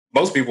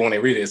 Most people, when they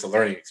read it, it's a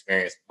learning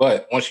experience.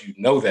 But once you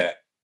know that,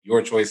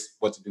 your choice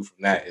what to do from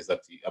that is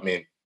up to you. I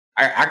mean,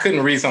 I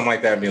couldn't read something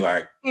like that and be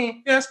like, yeah,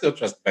 I still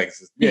trust the bank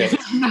system. Yeah,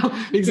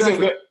 no,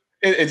 exactly.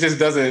 It just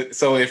doesn't.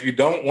 So if you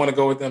don't want to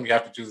go with them, you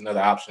have to choose another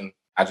option.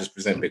 I just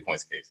present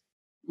Bitcoin's case.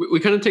 We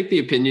kind of take the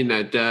opinion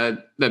that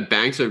that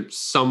banks are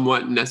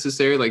somewhat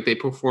necessary, like they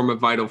perform a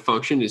vital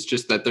function. It's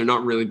just that they're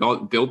not really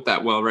built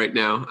that well right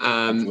now.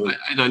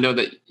 And I know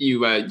that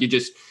you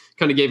just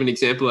kind of gave an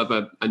example of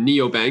a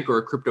neobank or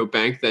a crypto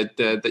bank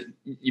that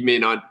you may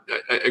not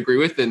agree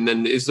with. And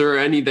then is there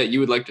any that you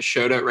would like to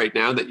shout out right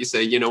now that you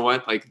say, you know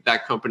what, like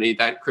that company,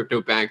 that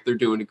crypto bank, they're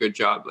doing a good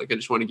job. Like I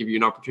just want to give you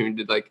an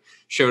opportunity to like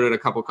shout out a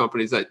couple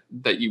companies that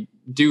you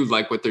do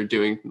like what they're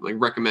doing, like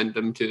recommend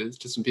them to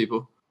some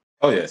people.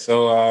 Oh yeah,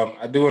 so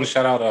I do want to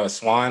shout out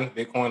Swan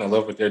Bitcoin. I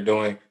love what they're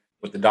doing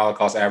with the dollar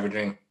cost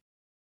averaging.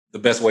 The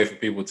best way for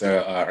people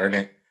to earn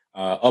it.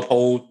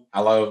 Uphold,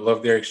 I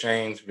love their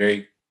exchange.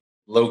 Very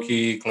low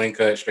key, clean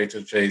cut, straight to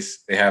the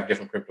chase. They have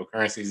different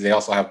cryptocurrencies. They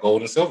also have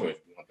gold and silver if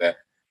you want that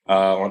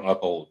on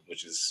Uphold,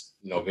 which is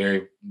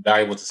very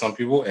valuable to some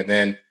people. And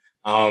then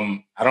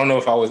I don't know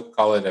if I would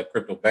call it a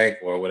crypto bank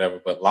or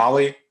whatever, but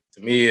Lolly to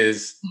me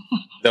is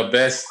the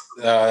best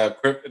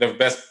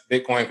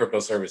Bitcoin crypto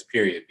service.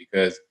 Period,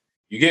 because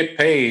you get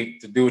paid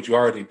to do what you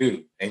already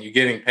do, and you're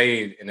getting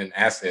paid in an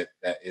asset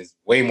that is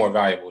way more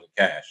valuable than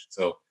cash.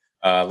 So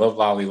love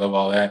Lolly, love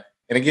all that.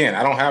 And again,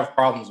 I don't have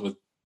problems with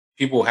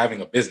people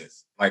having a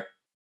business. Like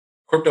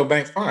crypto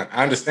banks, fine.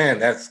 I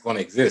understand that's going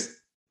to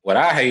exist. What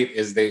I hate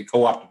is they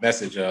co-opt the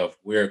message of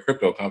we're a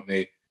crypto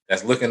company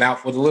that's looking out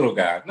for the little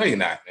guy. No, you're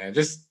not, man.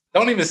 Just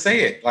don't even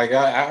say it. Like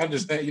I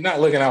understand you're not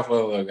looking out for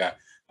the little guy.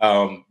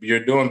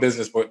 You're doing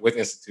business with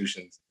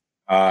institutions,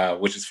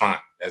 which is fine.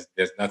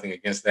 There's nothing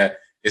against that.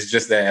 It's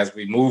just that as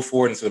we move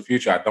forward into the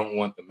future, I don't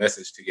want the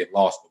message to get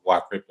lost of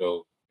why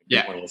crypto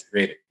Bitcoin was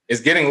created. It's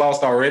getting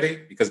lost already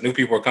because new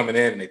people are coming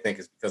in and they think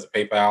it's because of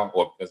PayPal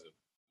or because of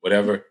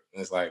whatever.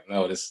 And it's like,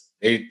 no,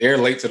 they're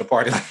late to the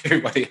party like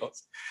everybody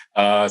else.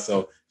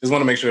 So just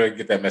want to make sure I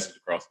get that message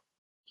across.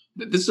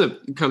 This is a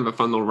kind of a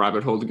fun little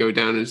rabbit hole to go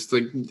down. It's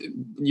like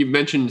you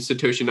mentioned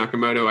Satoshi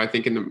Nakamoto, I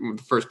think in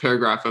the first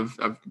paragraph of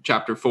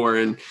chapter 4,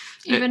 and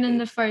even in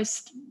the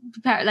first,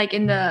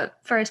 in the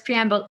first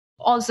preamble,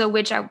 also,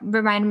 which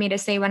reminded me to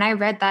say when I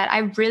read that, I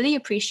really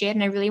appreciate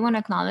and I really want to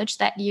acknowledge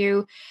that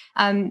you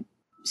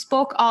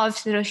spoke of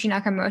Satoshi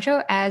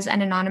Nakamoto as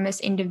an anonymous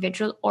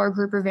individual or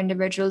group of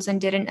individuals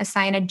and didn't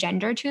assign a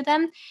gender to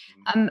them.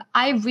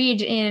 I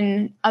read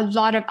in a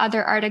lot of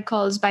other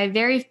articles by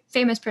very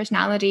famous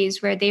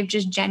personalities where they've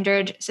just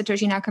gendered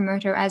Satoshi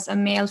Nakamoto as a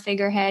male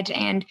figurehead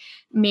and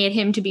made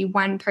him to be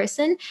one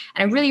person.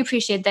 And I really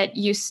appreciate that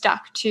you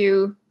stuck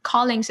to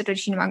calling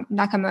Satoshi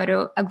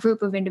Nakamoto a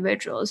group of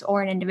individuals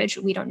or an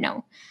individual we don't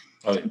know.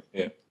 Oh,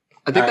 yeah.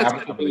 I think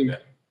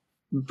that's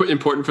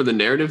important for the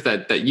narrative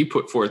that you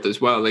put forth as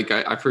well. Like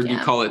I've heard you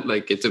call it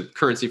like it's a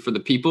currency for the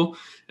people,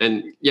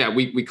 and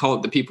we call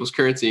it the people's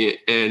currency.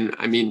 And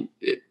I mean,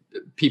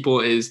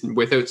 people is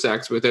without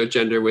sex, without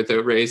gender,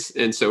 without race,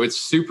 and so it's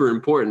super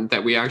important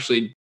that we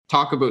actually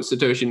talk about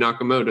Satoshi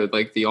Nakamoto,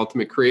 like the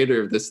ultimate creator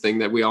of this thing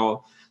that we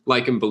all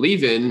like and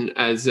believe in,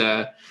 as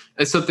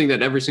something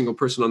that every single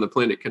person on the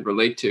planet can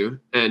relate to.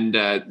 And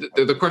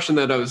the question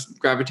that I was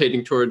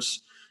gravitating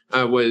towards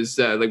was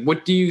like,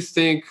 what do you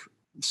think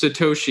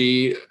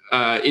Satoshi,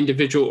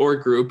 individual or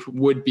group,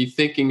 would be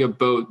thinking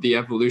about the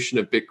evolution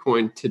of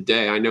Bitcoin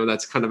today? I know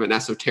that's kind of an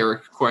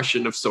esoteric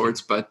question of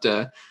sorts, but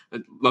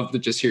I'd love to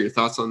just hear your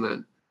thoughts on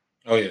that.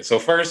 Oh yeah. So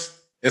first,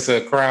 it's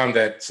a crime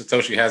that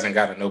Satoshi hasn't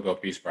got a Nobel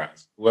Peace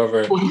Prize.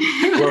 Whoever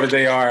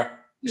they are,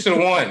 you should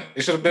have won.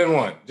 It should have been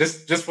one.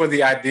 Just for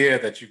the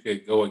idea that you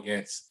could go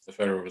against the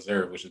Federal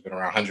Reserve, which has been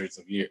around hundreds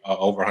of years,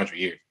 over 100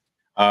 years.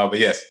 But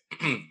yes,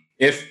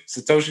 if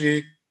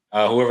Satoshi,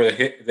 whoever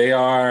they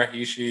are,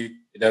 he, she,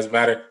 it doesn't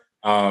matter.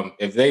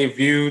 If they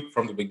viewed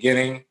from the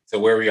beginning to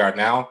where we are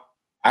now,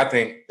 I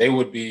think they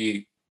would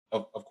be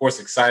of course,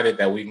 excited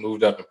that we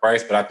moved up in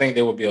price, but I think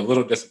they will be a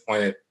little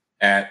disappointed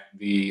at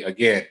the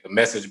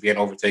message being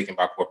overtaken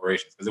by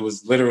corporations, because it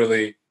was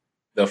literally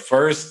the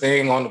first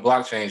thing on the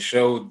blockchain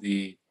showed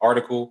the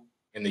article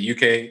in the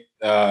UK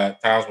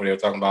Times where they were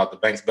talking about the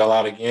bank's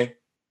bailout again.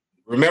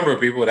 Remember,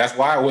 people, that's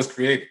why it was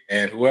created,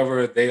 and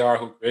whoever they are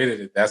who created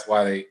it, that's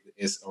why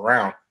it's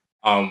around.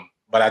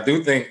 But I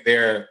do think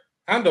they're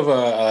kind of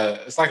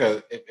it's like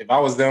if I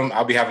was them,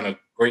 I'd be having a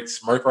great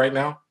smirk right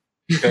now,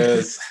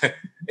 because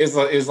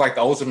it's like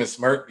the ultimate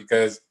smirk,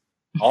 because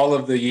all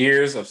of the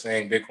years of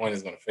saying Bitcoin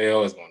is going to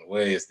fail, is going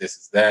away, is this,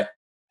 is that.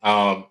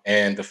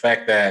 And the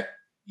fact that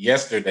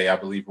yesterday, I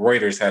believe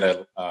Reuters had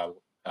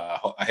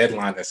a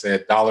headline that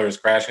said dollar is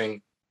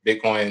crashing,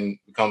 Bitcoin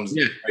becomes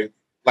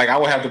like I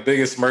would have the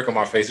biggest smirk on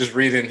my face just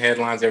reading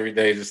headlines every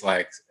day, just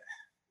like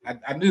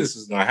I knew this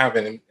was going to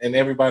happen, and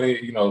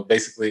everybody,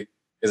 basically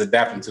is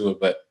adapting to it.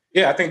 But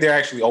yeah, I think they're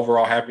actually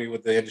overall happy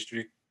with the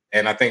industry,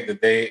 and I think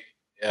that they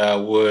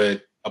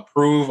would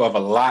approve of a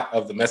lot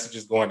of the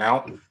messages going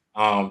out,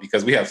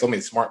 because we have so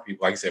many smart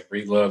people. Like I said,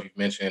 Breedlove, you've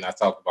mentioned. I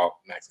talked about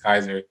Max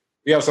Kaiser.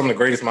 We have some of the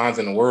greatest minds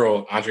in the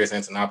world, Andreas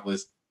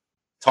Antonopoulos,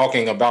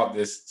 talking about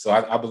this. So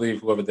I believe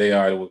whoever they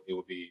are,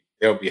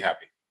 they'll be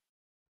happy.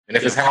 And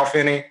if it's Hal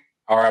Finney,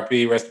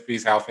 RIP, rest in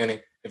peace, Hal Finney.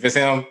 If it's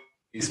him,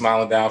 he's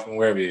smiling down from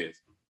wherever he is.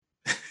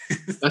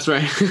 That's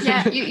right.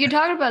 Yeah, you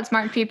talked about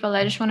smart people.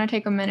 I just want to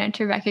take a minute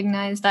to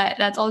recognize that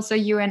that's also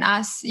you and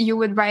us, you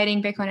with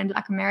writing Bitcoin in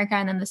Black America,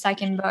 and then the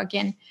second book,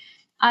 and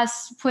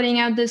us putting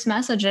out this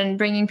message and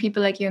bringing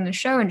people like you on the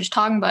show and just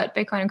talking about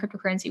Bitcoin and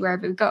cryptocurrency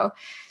wherever we go.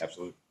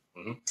 Absolutely.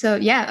 Mm-hmm. So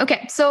yeah,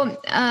 okay. So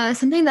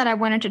something that I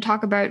wanted to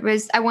talk about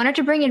was I wanted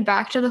to bring it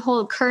back to the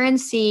whole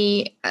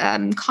currency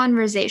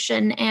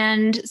conversation,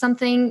 and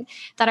something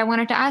that I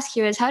wanted to ask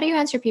you is, how do you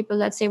answer people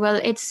that say, well,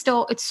 it's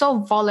so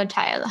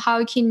volatile?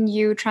 How can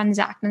you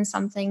transact in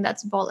something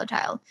that's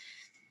volatile?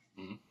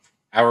 Mm-hmm.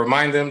 I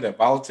remind them that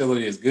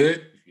volatility is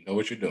good if you know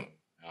what you're doing.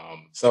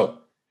 So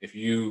if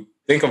you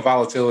think of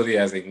volatility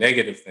as a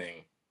negative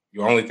thing,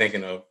 you're only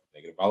thinking of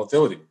negative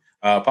volatility.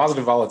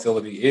 Positive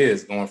volatility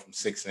is going from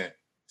 6 cents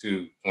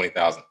to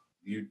 20,000.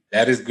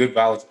 That is good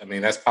volatility. I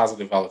mean, that's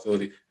positive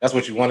volatility. That's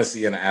what you want to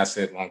see in an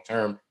asset long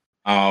term.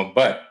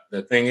 But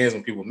the thing is,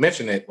 when people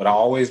mention it, what I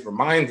always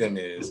remind them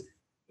is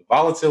the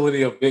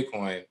volatility of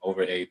Bitcoin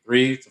over a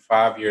 3 to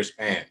 5 year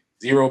span.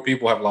 0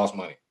 people have lost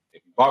money.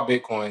 If you bought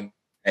Bitcoin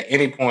at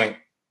any point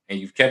and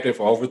you've kept it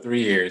for over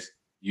 3 years,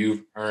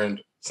 you've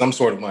earned some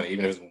sort of money,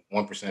 even if it's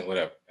 1%,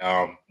 whatever.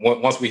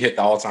 Once we hit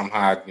the all-time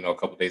high, a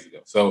couple of days ago.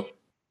 So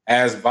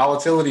as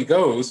volatility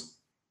goes,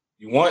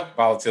 you want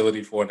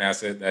volatility for an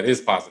asset that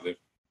is positive.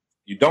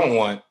 You don't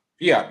want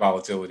fiat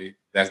volatility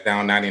that's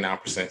down 99%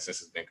 since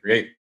it's been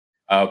created,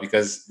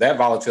 because that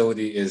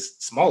volatility is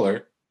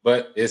smaller,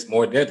 but it's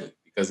more deadly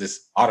because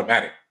it's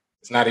automatic.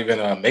 It's not even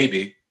a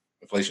maybe.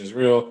 Inflation is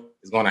real.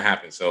 It's going to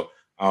happen. So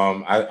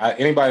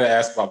anybody that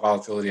asks about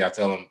volatility, I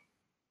tell them,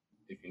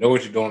 if you know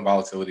what you're doing,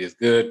 volatility is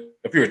good.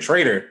 If you're a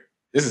trader,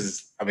 this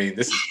is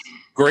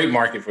great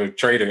market for a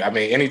trader. I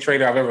mean, any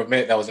trader I've ever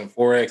met that was in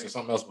Forex or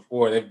something else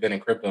before, they've been in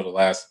crypto the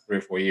last 3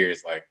 or 4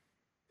 years. Like,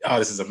 oh,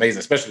 this is amazing,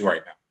 especially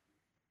right now.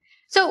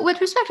 So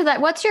with respect to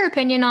that, what's your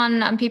opinion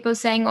on people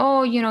saying,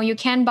 oh, you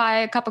can buy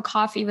a cup of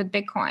coffee with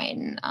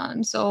Bitcoin?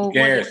 So who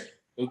cares?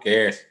 Who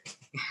cares?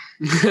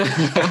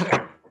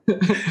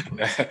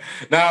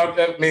 Now,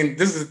 I mean,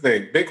 this is the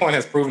thing. Bitcoin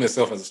has proven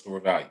itself as a store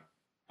of value.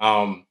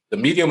 The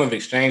medium of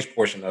exchange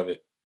portion of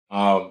it,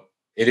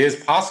 it is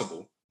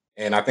possible.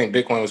 And I think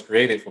Bitcoin was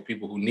created for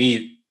people who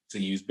need to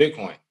use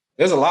Bitcoin.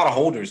 There's a lot of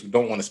holders who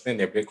don't want to spend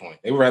their Bitcoin.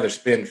 They would rather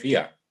spend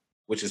fiat,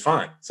 which is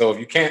fine. So if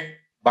you can't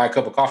buy a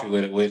cup of coffee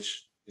with it,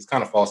 which is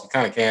kind of false, you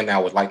kind of can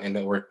now with Lightning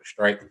Network or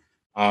Stripe,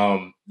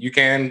 you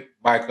can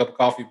buy a cup of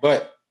coffee.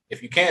 But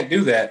if you can't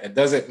do that, it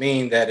doesn't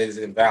mean that it is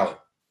invalid.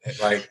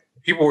 Like,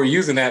 people were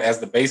using that as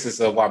the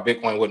basis of why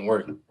Bitcoin wouldn't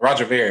work.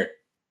 Roger Ver,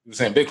 he was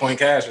saying Bitcoin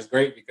Cash is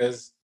great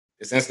because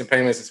it's instant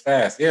payments, it's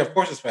fast. Yeah, of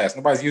course it's fast.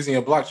 Nobody's using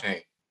a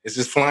blockchain. It's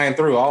just flying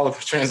through all of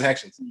the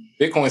transactions.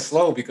 Bitcoin's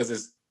slow because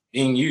it's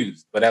being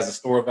used, but as a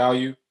store of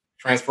value,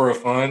 transfer of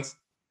funds,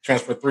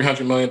 transfer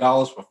 $300 million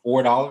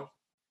for $4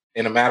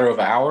 in a matter of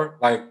an hour.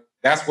 Like,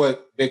 that's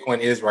what Bitcoin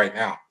is right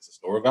now. It's a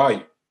store of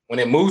value. When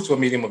it moves to a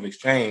medium of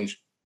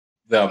exchange,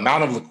 the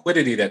amount of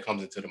liquidity that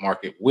comes into the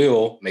market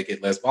will make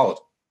it less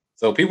volatile.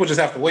 So people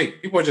just have to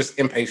wait. People are just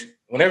impatient.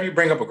 Whenever you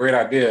bring up a great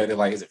idea, they're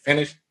like, is it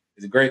finished?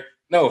 Is it great?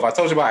 No, if I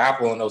told you about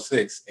Apple in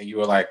 2006 and you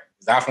were like,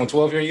 is the iPhone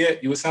 12 here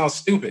yet? You would sound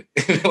stupid.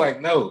 Like,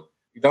 no,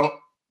 you don't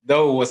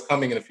know what's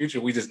coming in the future.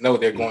 We just know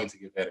they're going to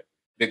get better.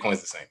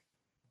 Bitcoin's the same.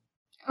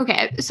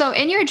 Okay. So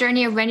in your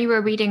journey of when you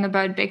were reading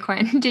about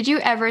Bitcoin, did you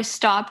ever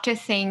stop to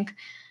think,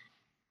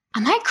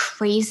 am I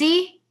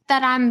crazy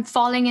that I'm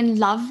falling in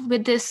love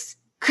with this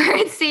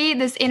currency,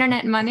 this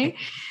internet money?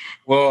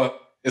 Well,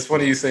 it's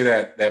funny you say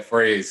that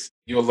phrase.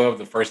 You'll love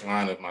the first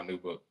line of my new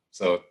book.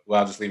 So,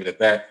 I'll just leave it at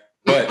that.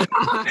 But,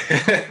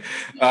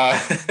 I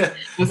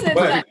was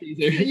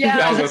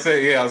gonna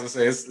say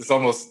it's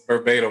almost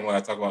verbatim when I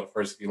talk about the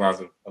first few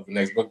lines of the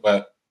next book.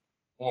 But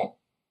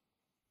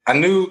I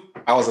knew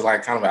I was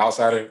like kind of an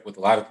outsider with a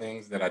lot of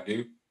things that I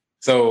do.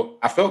 So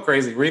I felt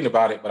crazy reading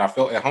about it, but I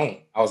felt at home.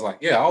 I was like,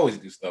 yeah, I always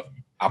do stuff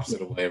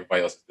opposite of what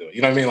everybody else is doing.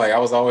 You know what I mean? Like I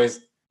was always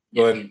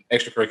doing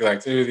extracurricular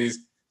activities,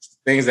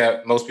 things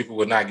that most people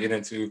would not get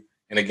into.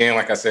 And again,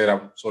 like I said,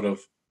 I'm sort of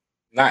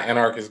not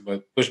anarchist,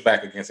 but push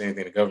back against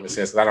anything the government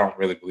says. 'Cause I don't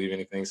really believe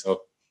anything.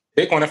 So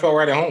Bitcoin, I felt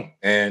right at home.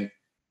 And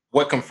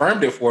what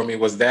confirmed it for me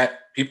was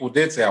that people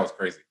did say I was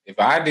crazy. If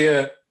an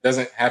idea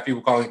doesn't have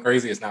people calling it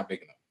crazy, it's not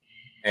big enough.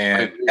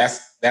 And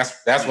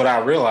that's what I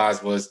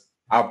realized was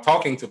I'm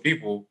talking to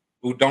people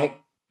who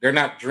they're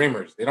not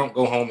dreamers. They don't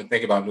go home and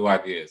think about new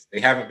ideas. They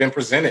haven't been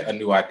presented a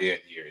new idea in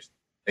years.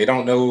 They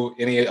don't know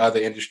any other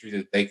industry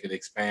that they could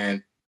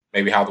expand,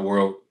 maybe how the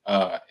world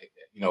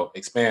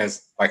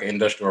expands like an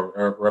industrial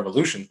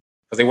revolution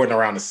because they weren't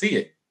around to see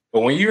it.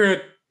 But when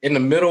you're in the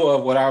middle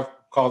of what I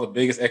call the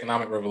biggest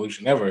economic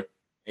revolution ever,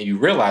 and you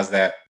realize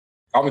that,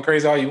 call me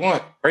crazy all you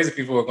want, crazy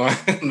people are going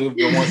to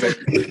be the ones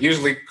that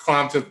usually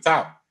climb to the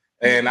top.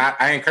 And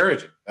I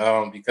encourage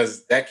it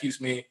because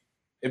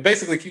it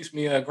basically keeps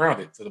me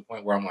grounded to the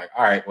point where I'm like,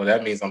 all right, well,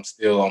 that means I'm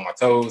still on my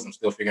toes. I'm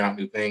still figuring out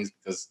new things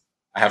because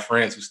I have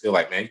friends who still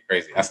like, man, you're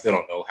crazy. I still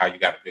don't know how you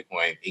got a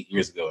Bitcoin 8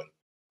 years ago and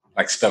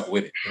like stuck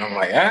with it. And I'm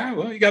like,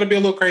 well, you got to be a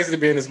little crazy to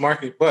be in this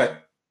market.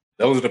 But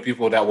those are the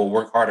people that will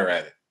work harder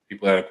at it.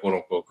 People that are quote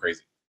unquote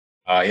crazy.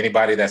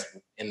 Anybody that's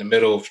in the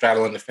middle,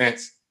 straddling the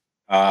fence,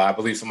 I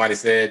believe somebody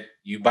said,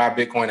 you buy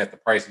Bitcoin at the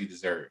price you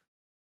deserve.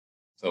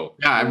 So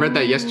yeah, I read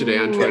that yesterday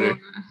on Twitter.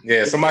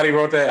 Yeah, somebody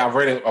wrote that. I've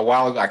read it a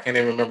while ago. I can't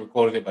even remember who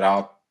quoted it, but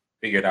I'll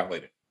figure it out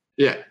later.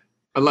 Yeah,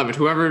 I love it.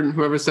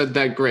 Whoever said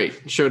that,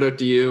 great. Shout out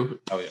to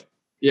you. Oh yeah.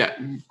 Yeah.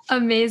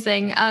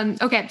 Amazing.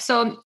 Okay,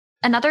 so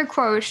another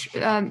quote.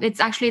 It's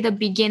actually the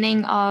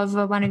beginning of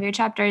one of your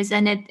chapters,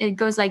 and it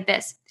goes like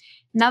this: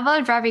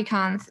 Naval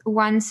Ravikant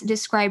once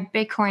described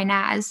Bitcoin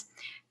as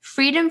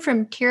freedom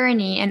from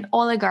tyranny and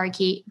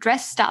oligarchy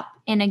dressed up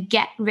in a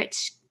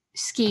get-rich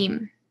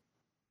scheme.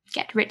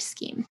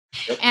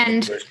 Yep.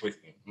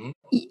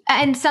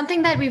 And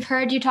something that we've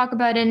heard you talk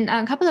about in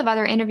a couple of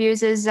other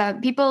interviews is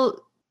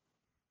people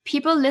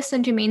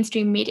listen to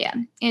mainstream media,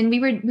 and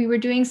we were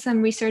doing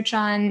some research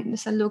on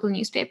some local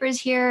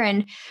newspapers here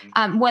and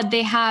what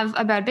they have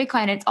about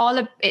Bitcoin.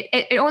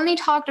 It only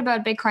talked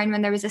about Bitcoin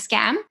when there was a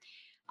scam.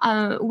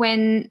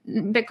 When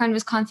Bitcoin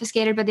was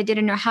confiscated, but they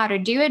didn't know how to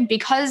do it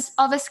because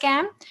of a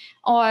scam.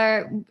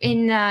 Or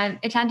in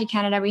Atlantic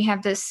Canada, we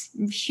have this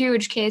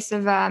huge case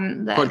of the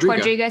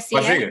Quadriga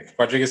CX.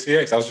 Quadriga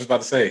CX. I was just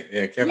about to say,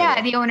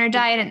 yeah, the owner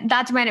died, and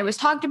that's when it was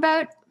talked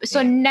about.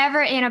 So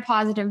never in a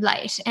positive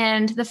light.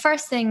 And the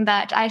first thing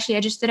that I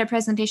just did a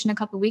presentation a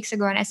couple of weeks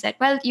ago, and I said,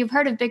 well, you've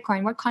heard of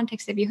Bitcoin. What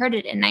context have you heard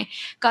it in? And I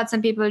got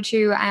some people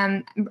to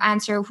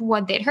answer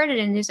what they'd heard it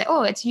in. They said,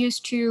 oh, it's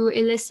used to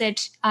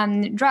illicit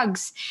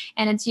drugs,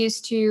 and it's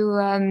used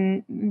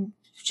to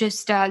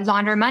just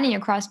launder money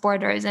across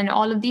borders and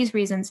all of these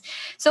reasons.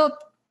 So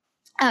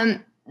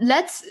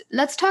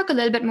let's talk a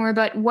little bit more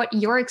about what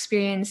your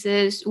experience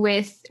is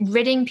with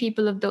ridding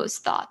people of those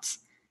thoughts.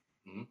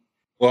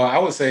 Well, I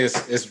would say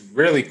it's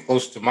really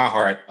close to my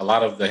heart, a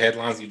lot of the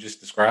headlines you just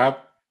described,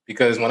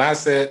 because when I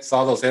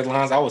saw those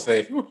headlines, I would say,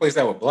 if you replace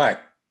that with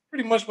black,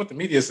 pretty much what the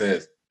media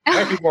says.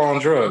 Black people are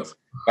on drugs.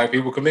 Black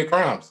people commit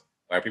crimes.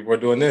 Black people are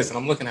doing this. And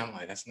I'm looking at them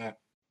like, that's not.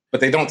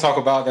 But they don't talk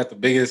about that the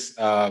biggest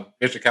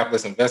venture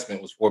capitalist investment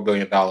was $4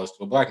 billion to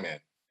a black man.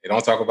 They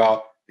don't talk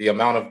about the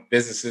amount of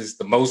businesses,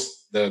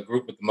 the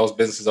group with the most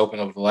businesses open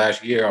over the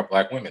last year are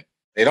black women.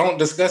 They don't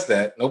discuss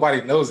that.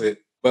 Nobody knows it.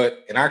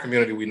 But in our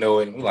community, we know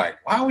it, and we're like,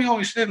 why are we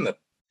always shedding a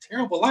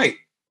terrible light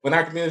when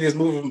our community is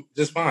moving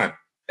just fine?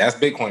 That's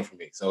Bitcoin for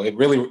me. So it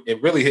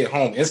really hit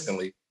home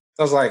instantly. So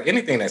I was like,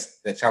 anything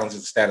that challenges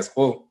the status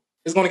quo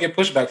is going to get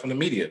pushback from the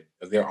media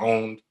because they're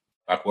owned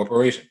by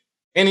corporation.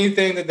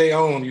 Anything that they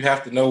own, you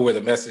have to know where the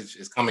message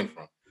is coming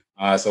from.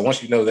 So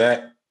once you know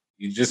that,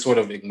 you just sort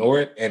of ignore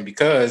it. And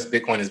because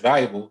Bitcoin is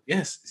valuable,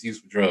 yes, it's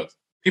used for drugs.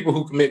 People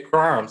who commit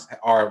crimes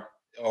or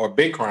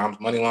big crimes,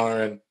 money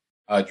laundering,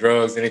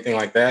 drugs, anything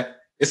like that,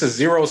 it's a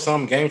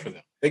zero-sum game for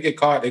them. They get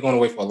caught, they're going to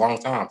wait for a long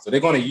time. So they're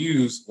going to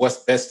use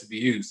what's best to be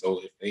used. So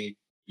if they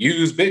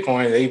use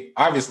Bitcoin, they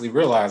obviously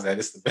realize that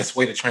it's the best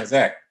way to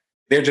transact.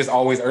 They're just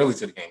always early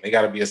to the game. They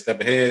got to be a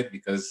step ahead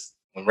because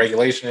when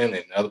regulation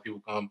and other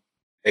people come,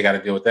 they got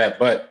to deal with that.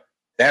 But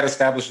that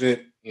established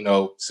it.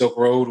 Silk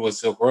Road was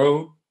Silk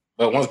Road.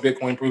 But once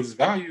Bitcoin proves its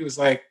value, it's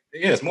like,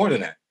 yeah, it's more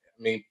than that.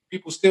 I mean,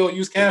 people still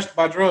use cash to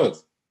buy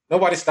drugs.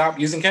 Nobody stopped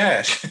using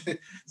cash.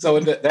 So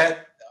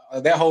that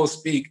whole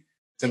speak,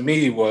 to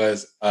me,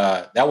 was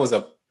that was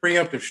a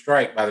preemptive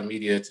strike by the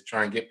media to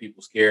try and get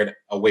people scared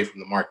away from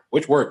the market,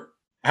 which worked.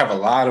 I have a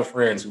lot of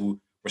friends who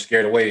were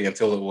scared away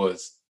until it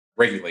was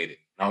regulated.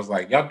 And I was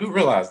like, y'all do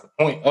realize the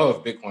point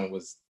of Bitcoin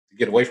was to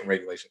get away from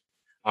regulation.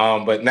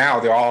 But now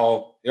they're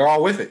all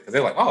with it because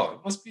they're like, oh, it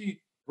must be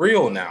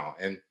real now.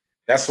 And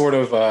that's sort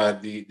of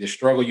the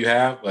struggle you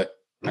have. But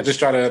I just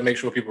try to make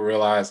sure people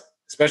realize,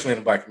 especially in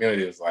the Black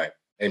community, it's like,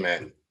 hey,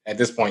 man, at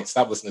this point,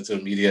 stop listening to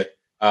the media.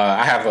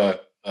 I have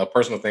a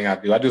personal thing I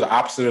do. I do the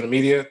opposite of the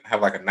media. I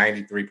have like a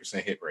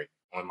 93% hit rate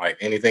on like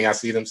anything I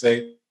see them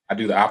say. I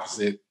do the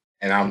opposite,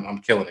 and I'm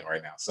killing it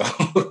right now. So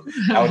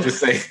I would just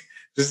say,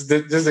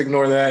 just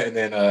ignore that, and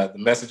then the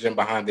messaging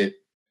behind it.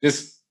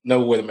 Just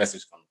know where the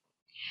message comes from.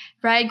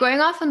 Right. Going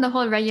off on the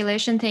whole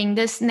regulation thing,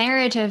 this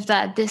narrative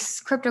that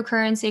this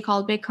cryptocurrency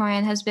called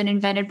Bitcoin has been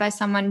invented by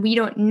someone we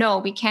don't know.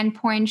 We can't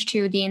point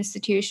to the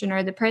institution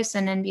or the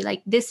person and be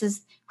like, this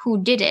is who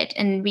did it,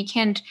 and we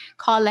can't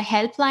call a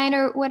helpline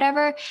or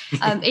whatever.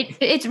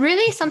 It's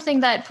really something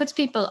that puts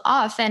people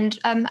off. And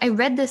I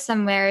read this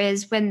somewhere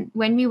is when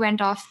we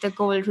went off the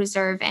gold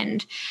reserve,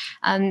 and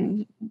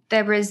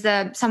there was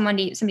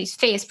somebody's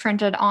face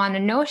printed on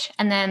a note,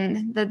 and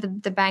then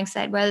the bank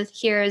said, well,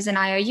 here's an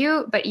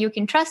IOU, but you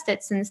can trust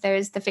it since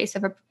there's the face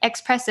of an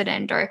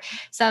ex-president or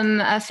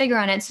some figure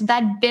on it. So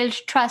that built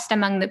trust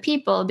among the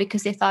people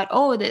because they thought,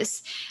 oh,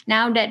 this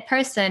now dead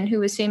person who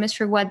was famous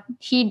for what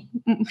he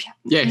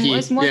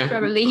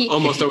probably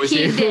almost always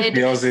he did.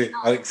 You know,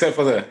 except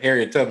for the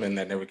Harriet Tubman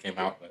that never came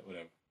out, but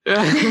whatever.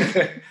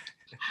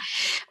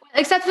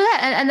 Except for that,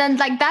 and then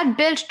like that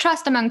built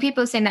trust among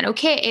people, saying that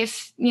okay,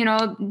 if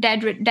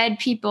dead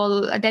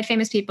people, dead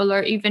famous people,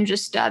 or even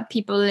just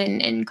people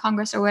in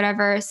Congress or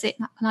whatever, say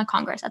not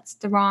Congress, that's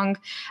the wrong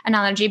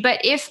analogy.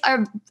 But if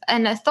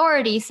an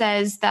authority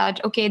says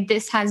that okay,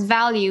 this has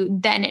value,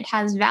 then it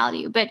has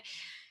value. But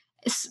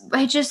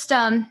I just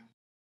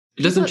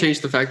it doesn't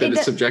change the fact that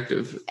it's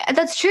subjective.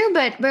 That's true,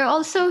 but we're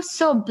also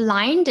so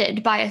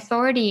blinded by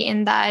authority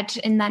in that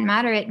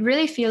matter. It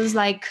really feels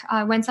like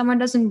when someone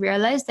doesn't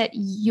realize that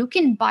you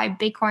can buy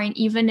Bitcoin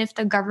even if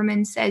the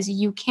government says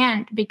you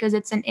can't because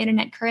it's an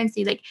internet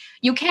currency. Like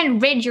you can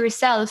rid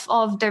yourself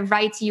of the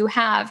rights you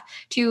have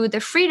to the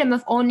freedom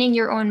of owning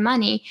your own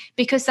money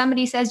because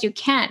somebody says you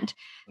can't.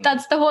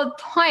 That's the whole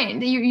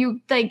point. You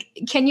like,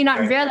 can you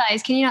not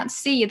realize? Can you not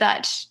see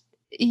that?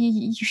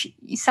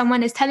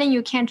 Someone is telling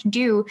you can't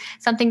do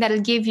something that'll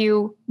give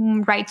you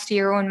rights to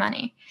your own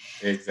money.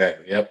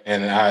 Exactly. Yep.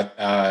 And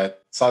I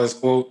saw this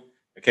quote.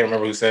 I can't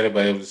remember who said it,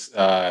 but it was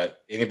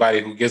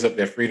anybody who gives up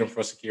their freedom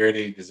for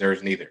security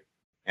deserves neither.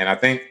 And I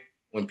think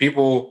when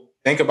people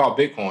think about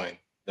Bitcoin,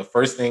 the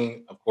first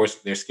thing, of course,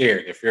 they're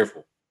scared, they're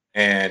fearful.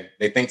 And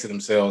they think to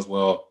themselves,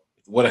 well,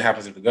 what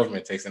happens if the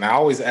government takes it? And I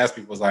always ask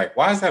people, like,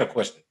 why is that a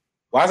question?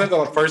 Why is that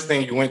the first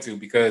thing you went to?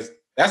 Because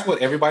that's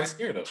what everybody's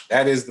scared of.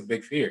 That is the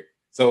big fear.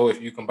 So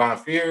if you combine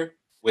fear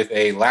with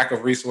a lack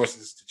of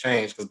resources to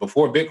change, because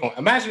before Bitcoin,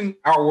 imagine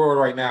our world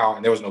right now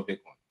and there was no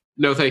Bitcoin.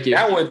 No, thank you.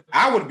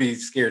 I would be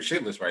scared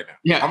shitless right now.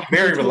 Yeah. I'm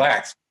very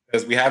relaxed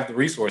because we have the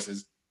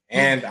resources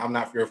and I'm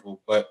not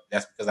fearful, but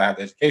that's because I have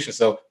the education.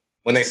 So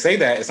when they say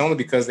that, it's only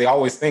because they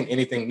always think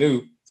anything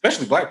new,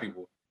 especially Black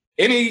people.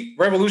 Any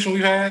revolution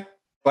we've had,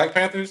 Black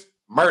Panthers,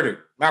 murdered.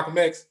 Malcolm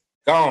X,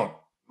 gone.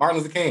 Martin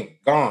Luther King,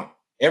 gone.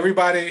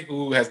 Everybody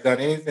who has done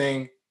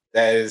anything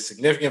that is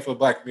significant for the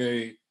Black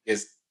community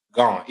is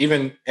gone.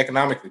 Even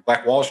economically,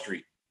 Black Wall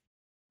Street,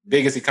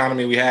 biggest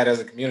economy we had as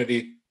a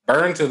community,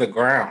 burned to the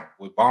ground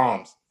with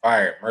bombs,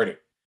 fire, murder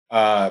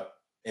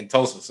in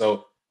Tulsa.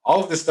 So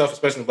all of this stuff,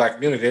 especially in the Black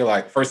community, they're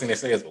like, the first thing they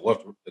say is, well,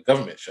 what if the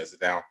government shuts it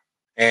down?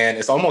 And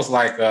it's almost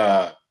like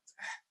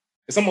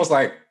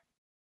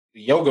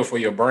yoga for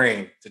your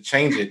brain to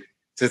change it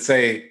to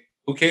say,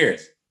 who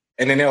cares?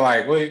 And then they're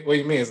like, what do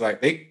you mean? It's like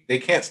they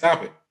can't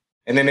stop it.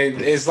 And then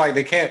it's like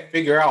they can't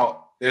figure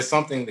out there's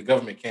something the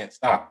government can't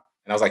stop.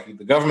 And I was like,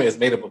 the government is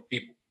made up of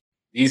people.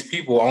 These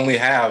people only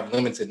have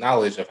limited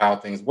knowledge of how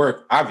things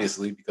work,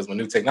 obviously, because when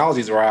new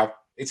technologies arrive,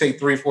 they take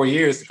 3 or 4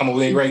 years to come up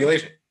with any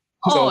regulation.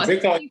 Oh, so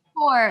Bitcoin,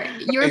 4.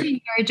 You're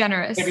being very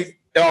generous.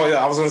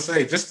 I was going to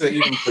say, just to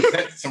even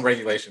present some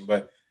regulation.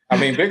 But, I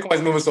mean,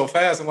 Bitcoin's moving so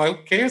fast. I'm like,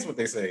 who cares what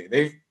they say?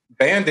 They've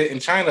banned it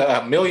in China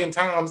 1 million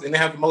times, and they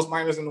have the most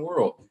miners in the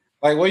world.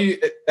 Like,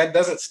 that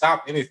doesn't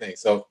stop anything.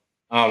 So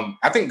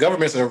I think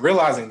governments are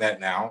realizing that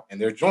now,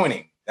 and they're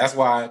joining. That's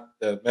why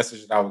the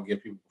message that I would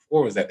give people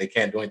before was that they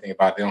can't do anything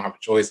about it. They don't have a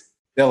choice.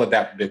 They'll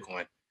adapt to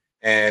Bitcoin.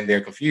 And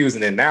they're confused.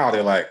 And then now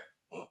they're like,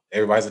 oh,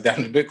 everybody's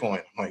adapting to Bitcoin.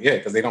 I'm like, yeah,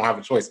 because they don't have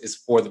a choice. It's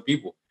for the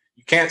people.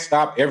 You can't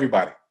stop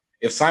everybody.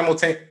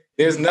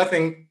 There's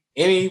nothing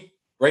any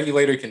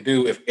regulator can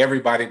do if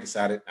everybody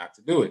decided not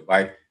to do it.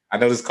 Like, I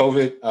know this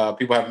COVID,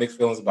 people have mixed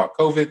feelings about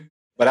COVID,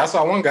 but I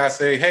saw one guy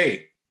say,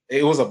 hey,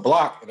 it was a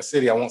block in the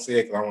city. I won't say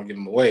it because I won't give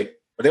them away,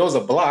 but there was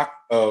a block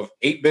of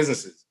 8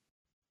 businesses.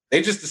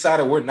 They just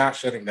decided we're not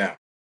shutting down.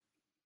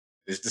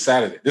 They just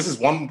decided it. This is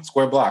 1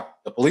 square block.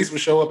 The police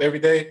would show up every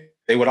day.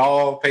 They would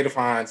all pay the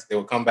fines. They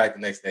would come back the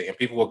next day, and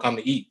people would come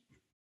to eat.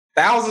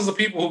 Thousands of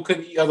people who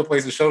couldn't eat other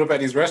places showed up at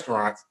these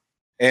restaurants,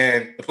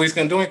 and the police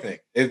couldn't do anything.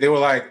 They were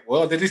like,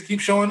 well, they just keep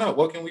showing up.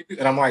 What can we do?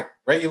 And I'm like,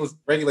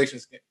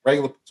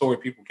 regulatory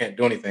people can't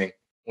do anything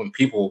when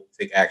people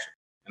take action.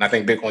 And I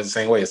think Bitcoin's the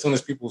same way. As soon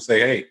as people say,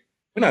 hey,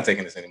 we're not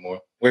taking this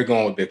anymore, we're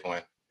going with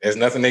Bitcoin, there's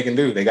nothing they can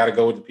do. They got to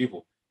go with the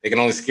people. They can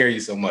only scare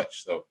you so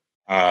much. So,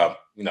 I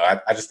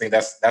just think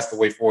that's the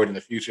way forward in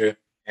the future.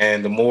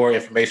 And the more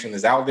information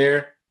is out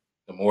there,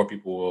 the more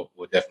people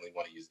will definitely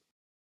want to use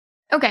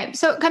it. Okay,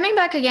 so coming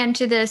back again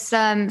to this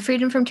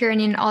freedom from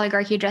tyranny and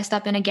oligarchy dressed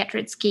up in a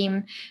get-rich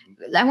scheme,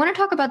 I want to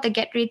talk about the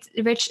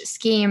get-rich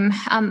scheme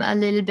a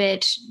little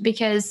bit,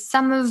 because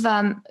some of,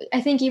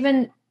 I think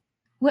even,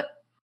 what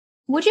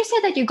would you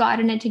say that you got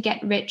in it to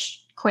get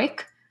rich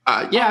quick?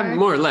 Yeah,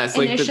 more or less.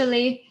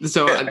 Initially, in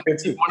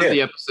one of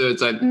the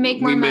episodes,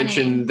 we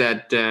mentioned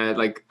that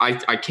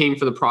I came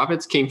for the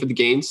profits, came for the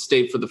gains,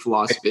 stayed for the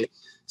philosophy.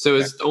 So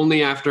it's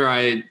only after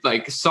I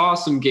saw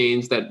some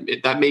gains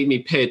that made me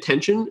pay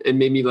attention and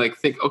made me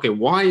think, okay,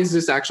 why is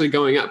this actually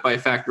going up by a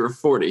factor of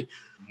 40?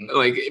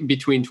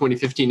 Between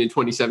 2015 and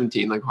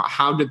 2017,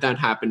 how did that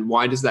happen?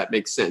 Why does that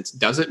make sense?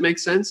 Does it make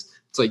sense?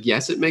 It's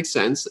yes, it makes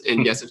sense.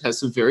 And yes, it has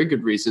some very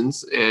good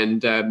reasons.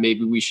 And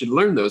maybe we should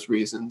learn those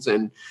reasons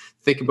and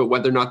think about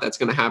whether or not that's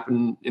going to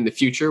happen in the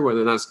future,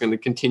 whether or not it's going to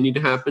continue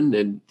to happen,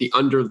 and the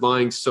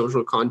underlying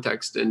social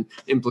context and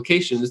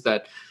implications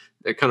that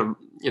kind of,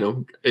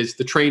 is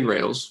the train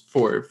rails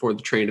for the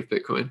train of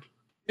Bitcoin.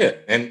 Yeah.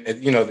 And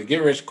the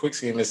get rich quick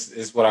scheme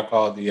is what I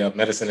call the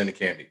medicine and the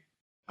candy.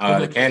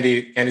 The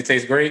candy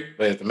tastes great,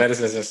 but if the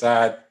medicine is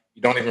inside,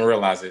 you don't even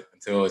realize it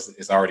until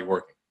it's already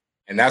working.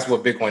 And that's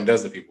what Bitcoin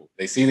does to people.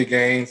 They see the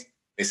gains,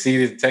 they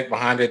see the tech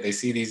behind it, they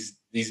see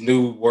these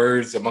new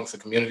words amongst the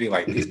community.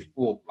 These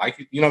people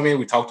you know what I mean?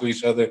 We talk to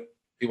each other.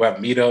 People have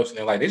meetups,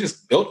 and they're they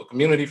just built a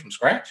community from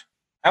scratch.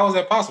 How is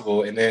that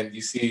possible? And then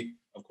you see,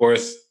 of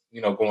course,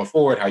 going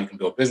forward, how you can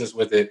build business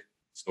with it,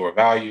 store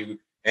value.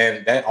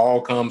 And that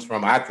all comes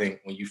from, I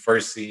think, when you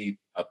first see,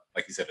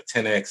 like you said, a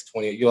 10x,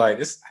 20, you're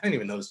this, I didn't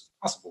even know this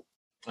was possible.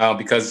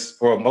 Because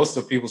for most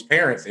of people's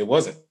parents, it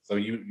wasn't. So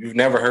you've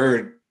never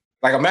heard,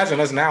 imagine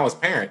us now as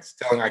parents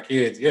telling our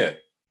kids,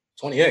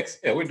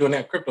 20x, we're doing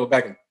that crypto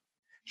back in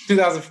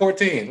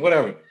 2014,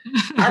 whatever.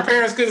 Our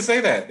parents couldn't say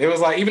that. They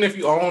was even if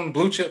you own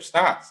blue chip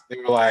stocks, they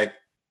were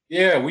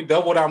we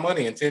doubled our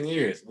money in 10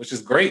 years, which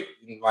is great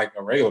in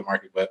a regular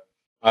market. But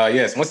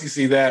yes, once you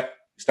see that,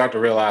 you start to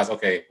realize,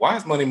 okay, why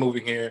is money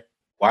moving here?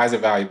 Why is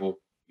it valuable?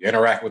 You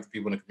interact with the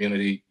people in the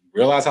community, you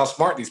realize how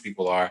smart these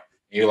people are,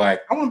 and you're I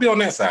want to be on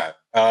that side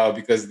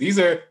because these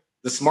are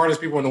the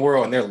smartest people in the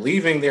world, and they're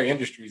leaving their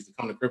industries to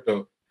come to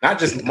crypto. Not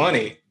just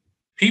money,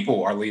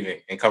 people are leaving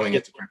and coming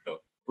into crypto.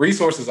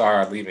 Resources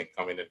are leaving,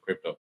 coming into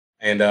crypto.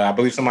 And I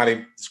believe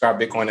somebody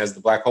described Bitcoin as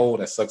the black hole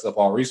that sucks up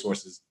all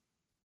resources.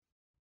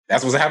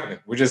 That's what's happening.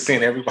 We're just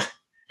seeing everybody.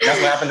 That's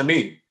what happened to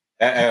me.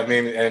 I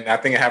mean, and I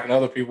think it happened to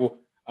other people.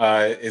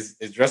 Is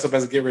dressed up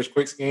as a get rich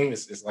quick scheme.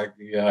 It's like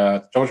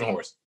the Trojan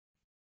horse.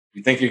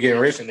 You think you're getting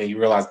rich, and then you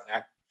realize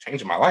I'm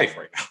changing my life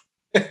right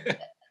now.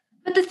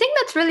 But the thing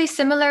that's really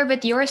similar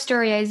with your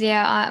story,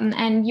 Isaiah,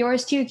 and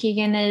yours too,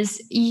 Keegan,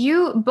 is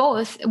you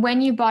both,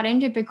 when you bought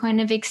into Bitcoin,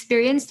 have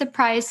experienced the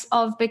price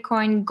of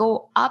Bitcoin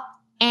go up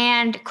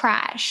and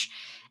crash.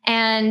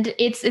 And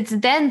it's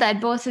then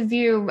that both of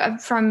you,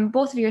 from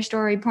both of your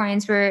story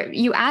points, where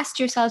you asked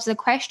yourselves the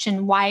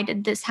question, why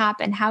did this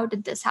happen? How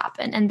did this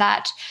happen? And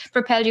that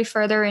propelled you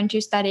further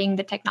into studying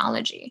the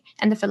technology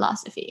and the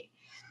philosophy.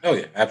 Oh,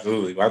 yeah,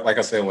 absolutely. Like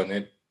I said, when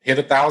it hit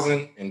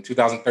 1,000 in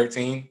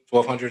 2013,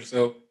 1,200 or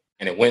so,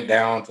 and it went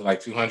down to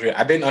 200,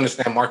 I didn't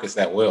understand markets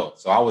that well.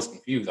 So I was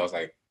confused. I was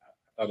I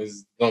thought this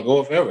is going to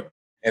go up forever.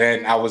 And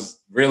then I was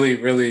really,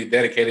 really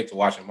dedicated to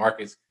watching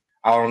markets.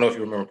 I don't know if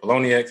you remember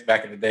Poloniex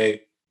back in the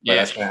day. But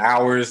I spent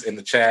hours in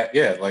the chat.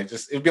 Yeah,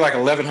 it'd be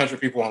 1,100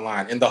 people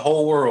online in the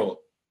whole world.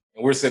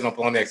 And we're sitting on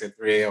Poloniex at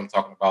 3 a.m.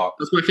 talking about.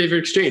 That's my favorite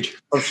exchange.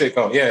 Oh, shit.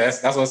 Oh, yeah,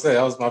 that's what I said.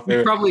 That was my favorite.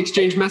 You probably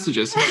exchanged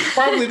messages.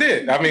 Probably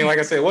did. I mean, like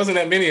I said, it wasn't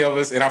that many of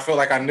us. And I felt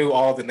like I knew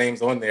all the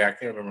names on there. I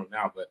can't remember them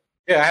now. But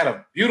yeah, I had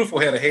a beautiful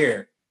head of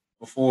hair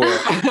before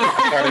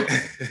I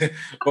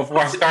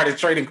started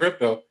trading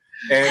crypto.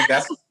 And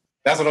that's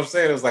what I'm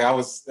saying. It was I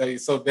was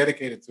so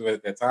dedicated to it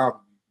at that time.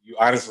 You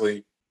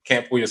honestly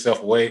can't pull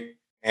yourself away.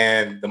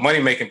 And the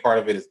money-making part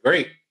of it is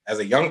great as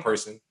a young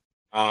person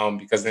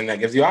because then that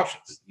gives you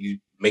options. You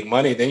make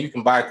money, then you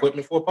can buy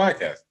equipment for a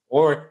podcast,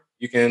 or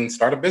you can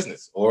start a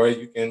business, or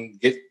you can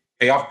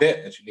pay off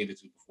debt that you needed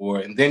to before,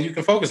 and then you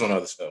can focus on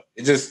other stuff.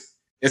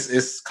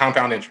 It's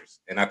compound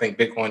interest. And I think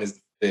Bitcoin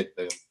is the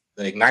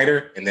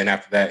igniter, and then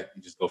after that,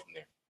 you just go from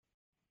there.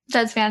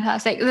 That's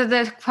fantastic.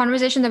 The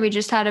conversation that we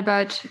just had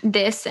about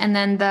this, and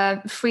then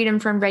the freedom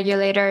from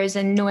regulators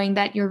and knowing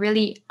that you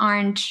really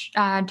aren't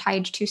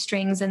tied to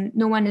strings and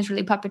no one is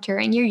really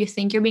puppeteering you. You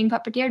think you're being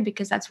puppeteered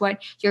because that's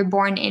what you're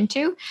born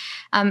into.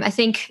 I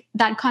think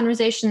that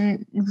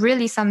conversation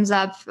really sums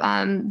up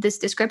this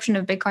description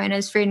of Bitcoin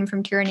as freedom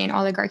from tyranny and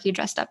oligarchy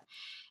dressed up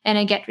in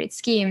a get-rich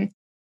scheme.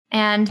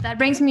 And that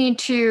brings me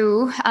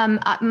to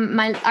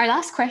our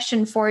last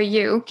question for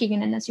you,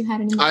 Keegan, unless you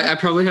had any more. I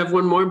probably have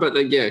one more, but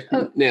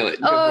nail it.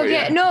 Oh,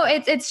 yeah. No,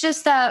 it's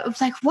just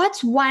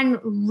what's one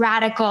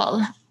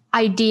radical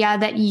idea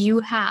that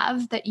you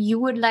have that you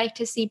would like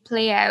to see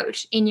play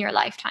out in your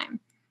lifetime?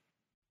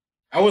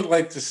 I would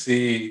like to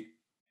see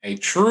a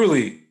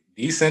truly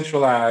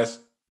decentralized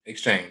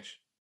exchange,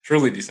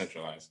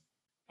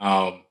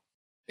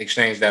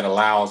 exchange that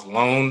allows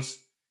loans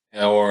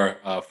or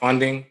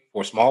funding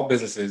for small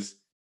businesses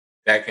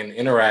that can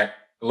interact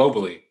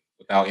globally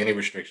without any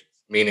restrictions.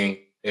 Meaning,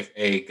 if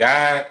a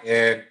guy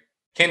in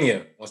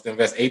Kenya wants to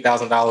invest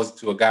 $8,000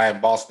 to a guy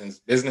in Boston's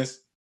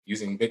business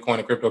using Bitcoin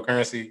and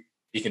cryptocurrency,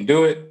 he can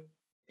do it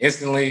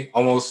instantly,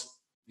 almost,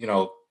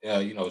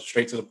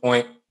 straight to the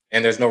point,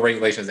 and there's no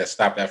regulations that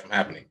stop that from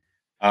happening.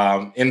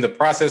 In the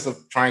process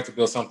of trying to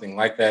build something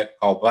like that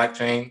called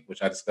blockchain,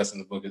 which I discussed in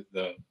the book,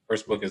 the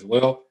first book as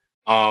well,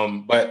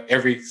 but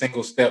every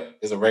single step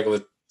is a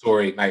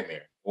regulatory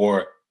nightmare,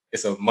 or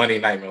it's a money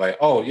nightmare. Like,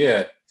 oh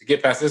yeah, to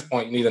get past this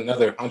point, you need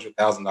another $100,000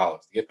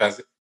 to get past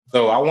it.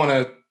 So I want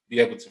to be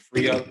able to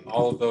free up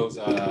all of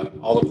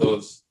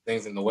those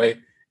things in the way.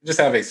 Just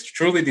have a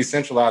truly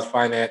decentralized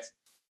finance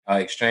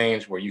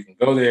exchange where you can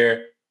go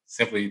there,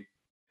 simply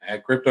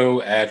add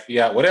crypto, add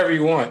fiat, whatever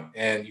you want,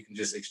 and you can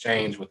just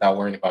exchange without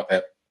worrying about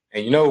that.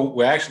 And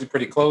we're actually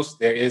pretty close.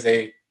 There is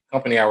a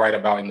company I write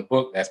about in the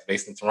book that's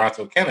based in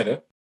Toronto,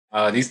 Canada.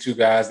 These two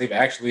guys, they've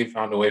actually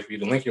found a way for you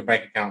to link your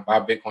bank account, buy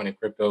Bitcoin and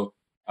crypto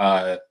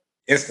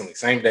instantly,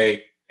 same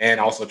day, and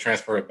also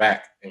transfer it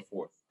back and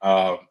forth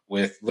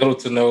with little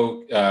to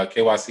no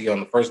KYC on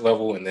the first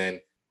level, and then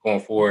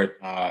going forward,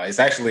 it's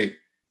actually,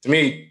 to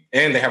me,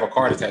 and they have a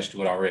card attached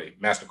to it already,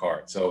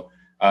 MasterCard. So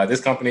this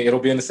company, it'll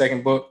be in the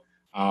second book,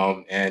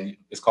 and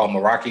it's called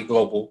Meraki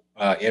Global,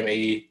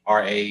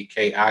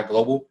 Meraki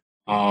Global,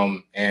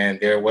 and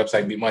their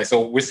website Be Money.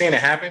 So we're seeing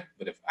it happen,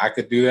 but if I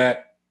could do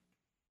that,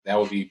 that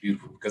would be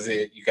beautiful, because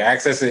you can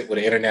access it with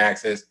the internet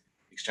access,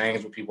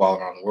 exchange with people all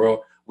around the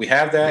world. We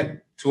have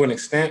that to an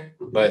extent,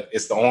 but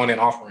it's the on and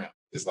off ramp.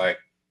 It's like,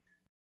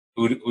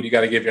 who do you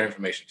got to give your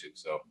information to?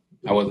 So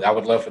I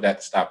would love for that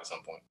to stop at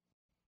some point.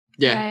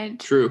 Yeah, Right.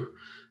 True.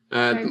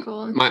 Very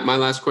cool. My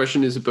last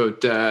question is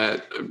about,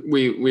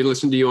 we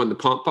listened to you on the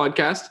Pomp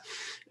podcast,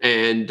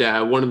 and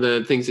one of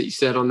the things that you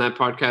said on that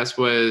podcast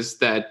was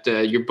that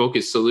your book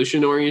is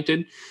solution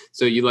oriented.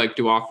 So you like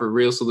to offer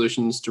real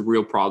solutions to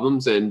real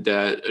problems. And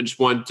I just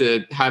want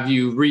to have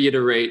you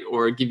reiterate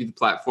or give you the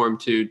platform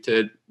to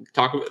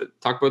talk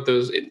about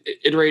those,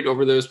 iterate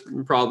over those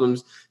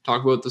problems,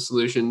 talk about the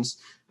solutions,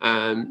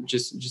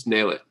 just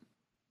nail it.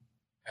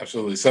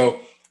 Absolutely. So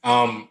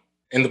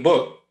in the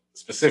book,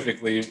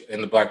 specifically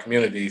in the Black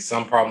community,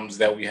 some problems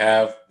that we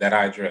have that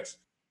I address.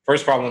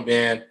 First problem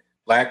being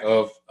lack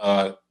of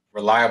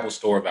reliable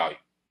store value,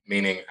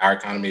 meaning our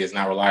economy is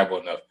not reliable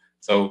enough.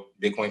 So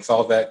Bitcoin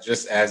solves that,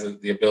 just as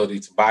the ability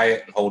to buy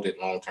it and hold it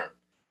long term.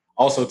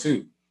 Also,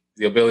 too,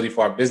 the ability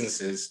for our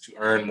businesses to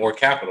earn more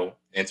capital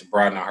and to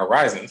broaden our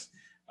horizons.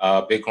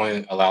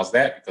 Bitcoin allows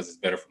that because it's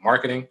better for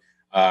marketing.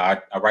 I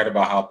write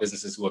about how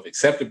businesses who have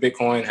accepted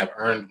Bitcoin have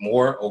earned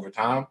more over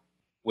time,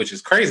 which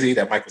is crazy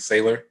that Michael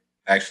Saylor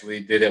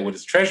actually did it with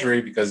his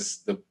treasury,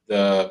 because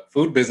the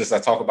food business I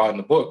talk about in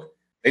the book,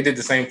 they did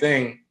the same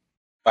thing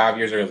 5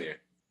 years earlier.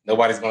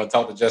 Nobody's going to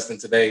talk to Justin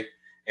today.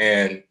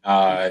 And,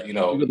 We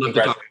would love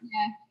to talk.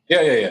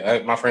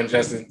 Yeah. My friend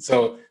Justin.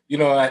 So,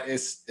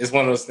 it's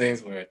one of those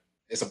things where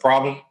it's a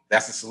problem.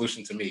 That's a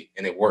solution to me,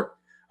 and it worked.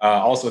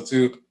 Also,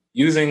 too,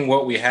 using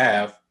what we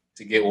have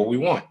to get what we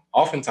want.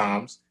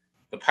 Oftentimes,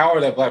 the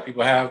power that Black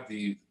people have,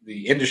 the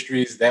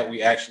industries that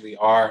we actually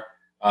are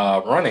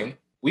running,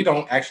 we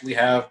don't actually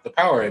have the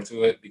power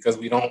into it because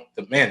we don't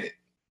demand it.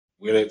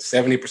 We're at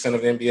 70%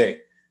 of the NBA,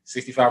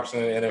 65% of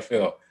the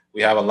NFL.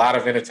 We have a lot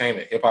of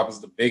entertainment. Hip hop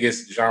is the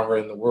biggest genre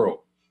in the world.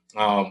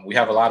 We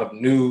have a lot of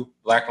new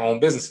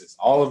Black-owned businesses.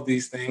 All of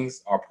these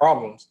things are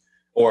problems,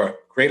 or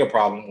create a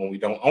problem when we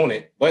don't own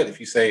it. But if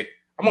you say,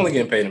 I'm only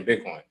getting paid in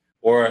Bitcoin,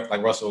 or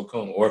like Russell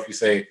Okung, or if you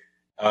say,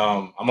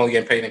 I'm only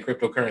getting paid in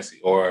cryptocurrency,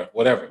 or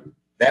whatever,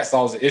 that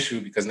solves the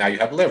issue, because now you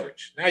have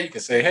leverage. Now you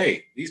can say,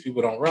 hey, these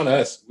people don't run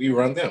us, we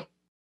run them.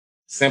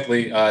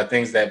 Simply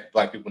things that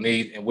Black people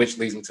need, and which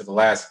leads me to the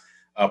last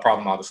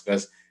problem I'll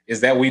discuss, is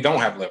that we don't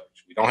have leverage.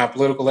 We don't have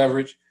political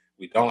leverage.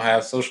 We don't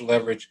have social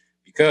leverage,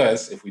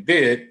 because if we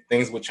did,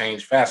 things would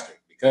change faster.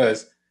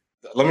 Because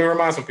let me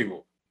remind some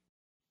people,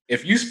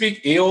 if you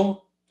speak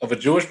ill of a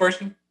Jewish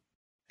person,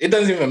 it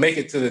doesn't even make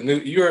it to the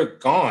news. You're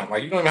gone.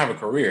 Like, you don't even have a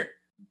career.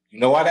 You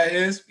know why that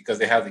is? Because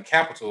they have the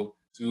capital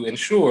to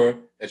ensure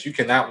that you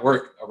cannot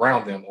work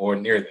around them or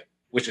near them,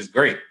 which is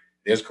great.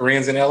 There's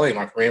Koreans in LA.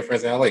 My Korean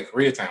friends in LA,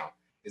 Koreatown,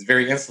 is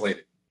very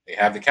insulated. They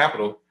have the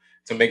capital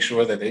to make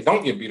sure that they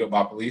don't get beat up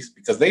by police,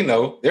 because they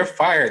know they're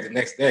fired the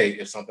next day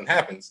if something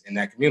happens in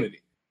that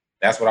community.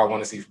 That's what I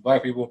want to see for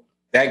Black people.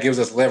 That gives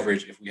us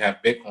leverage if we have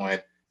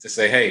Bitcoin to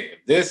say, hey,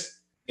 if this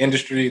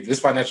industry, this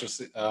financial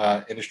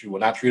industry will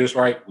not treat us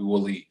right, we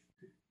will leave.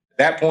 At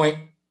that point,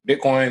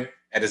 Bitcoin,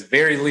 at its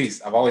very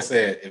least, I've always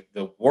said, if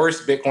the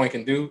worst Bitcoin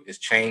can do is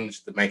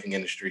change the banking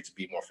industry to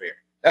be more fair.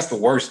 That's the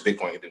worst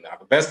Bitcoin can do now.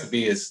 The best to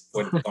be is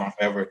for it to be gone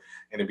forever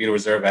and to be the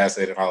reserve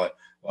asset and all that,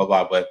 blah,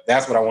 blah. But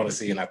that's what I want to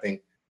see. And I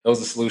think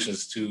those are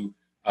solutions to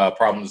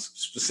problems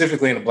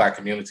specifically in the Black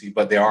community,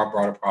 but there are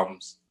broader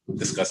problems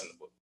discussed in the book.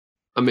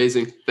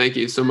 Amazing. Thank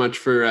you so much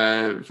for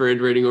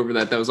iterating over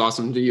that. That was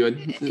awesome. Do you have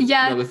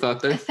another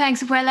thought there?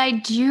 Thanks. Well, I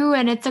do,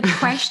 and it's a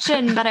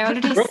question, but I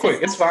already real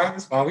quick. It's fine.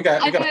 We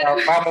got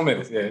 5 more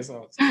minutes. Yeah, it's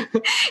all.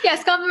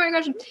 Yes, compliment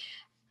question.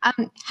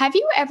 Have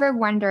you ever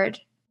wondered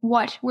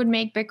what would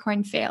make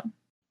Bitcoin fail?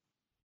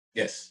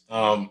 Yes.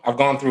 I've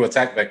gone through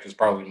attack vectors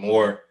probably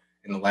more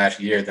in the last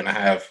year than I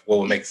have what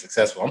would make it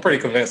successful. I'm pretty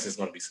convinced it's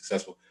going to be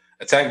successful.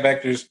 Attack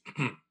vectors,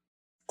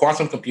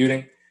 quantum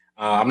computing.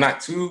 I'm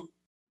not too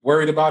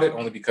worried about it,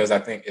 only because I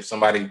think if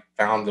somebody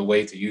found a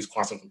way to use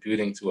quantum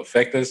computing to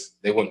affect us,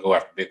 they wouldn't go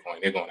after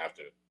Bitcoin. They're going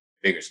after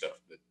bigger stuff,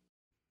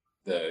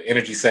 the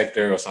energy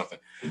sector or something.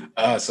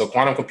 So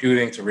quantum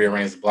computing to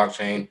rearrange the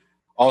blockchain.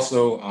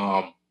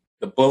 Also,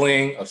 the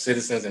bullying of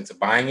citizens into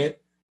buying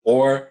it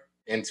or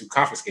into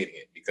confiscating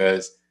it,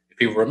 because if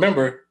people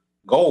remember,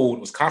 gold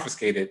was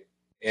confiscated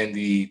in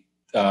the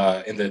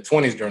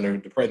 20s during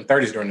the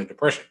 30s during the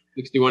Depression.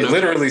 61. It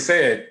literally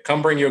said,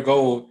 "Come bring your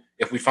gold.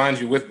 If we find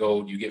you with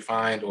gold, you get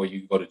fined or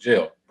you go to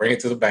jail. Bring it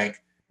to the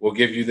bank. We'll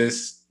give you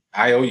this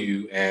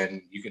IOU,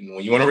 and you can,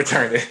 when you want to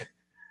return it."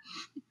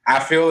 I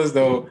feel as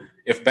though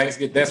if banks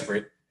get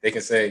desperate, they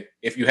can say,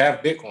 if you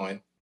have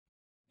Bitcoin,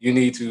 you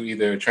need to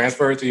either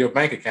transfer it to your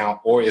bank account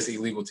or it's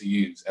illegal to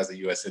use as a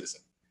U.S.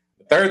 citizen.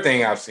 The third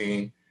thing I've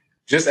seen,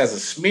 just as a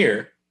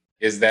smear,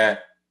 is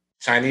that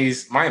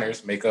Chinese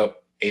miners make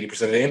up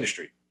 80% of the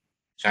industry.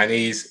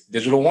 Chinese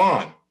digital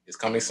yuan is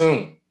coming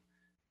soon.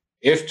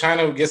 If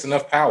China gets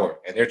enough power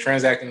and they're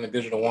transacting the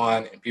digital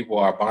yuan and people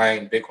are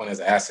buying Bitcoin as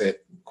an asset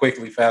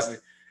quickly, fastly,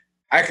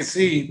 I could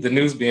see the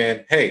news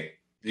being, hey,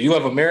 do you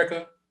love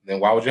America? Then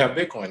why would you have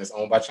Bitcoin? It's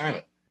owned by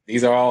China.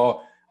 These are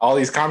all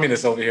these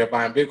communists over here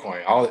buying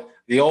Bitcoin. All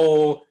the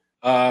old,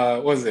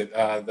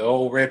 the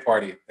old Red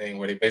Party thing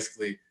where they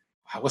basically,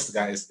 what's the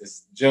guy?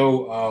 It's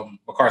Joe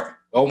McCarthy,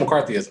 the old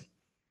McCarthyism.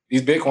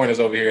 These Bitcoiners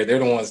over here, they're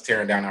the ones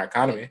tearing down our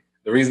economy.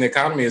 The reason the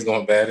economy is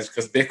going bad is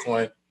because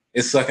Bitcoin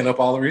is sucking up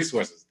all the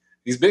resources.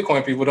 These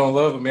Bitcoin people don't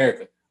love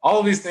America. All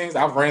of these things,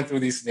 I've ran through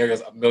these scenarios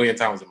a million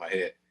times in my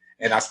head,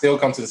 and I still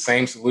come to the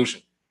same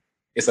solution.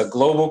 It's a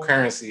global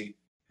currency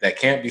that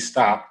can't be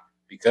stopped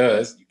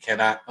because you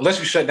cannot, unless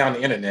you shut down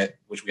the internet,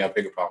 which we have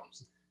bigger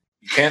problems.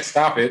 You can't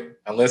stop it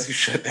unless you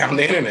shut down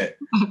the internet.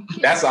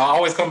 I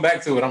always come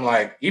back to it. I'm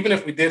like, even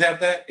if we did have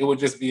that, it would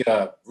just be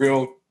a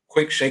real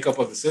quick shakeup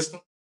of the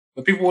system.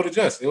 But people would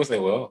adjust. They would say,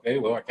 well, okay,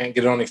 well, I can't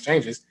get it on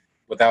exchanges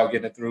without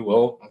getting it through.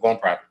 Well, I'm going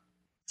private.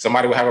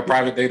 Somebody would have a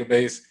private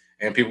database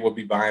and people would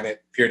be buying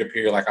it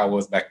peer-to-peer like I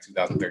was back in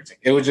 2013.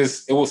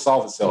 It will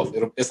solve itself.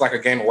 It's like a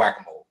game of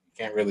whack-a-mole. You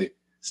can't really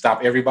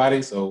stop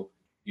everybody, so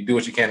you do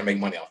what you can to make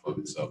money off of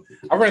it. So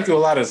I ran through a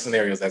lot of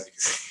scenarios, as you can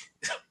see.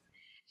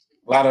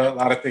 a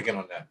lot of thinking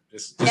on that.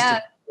 Just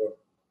I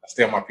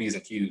stay on my P's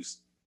and Q's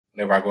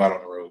whenever I go out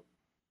on the road.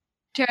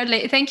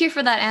 Totally. Thank you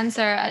for that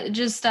answer.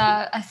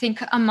 I think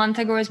a month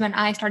ago is when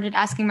I started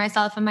asking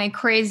myself, am I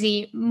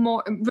crazy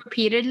more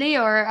repeatedly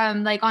or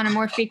like on a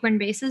more frequent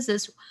basis?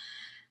 Is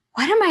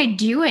what am I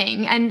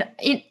doing? And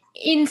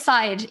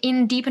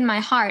deep in my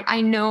heart,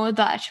 I know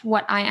that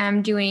what I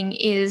am doing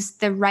is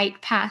the right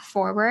path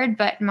forward,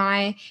 but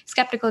my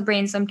skeptical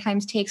brain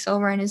sometimes takes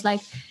over and is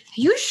like,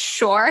 are you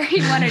sure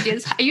you want to do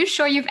this? Are you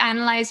sure you've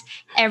analyzed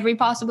every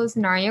possible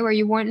scenario where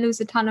you won't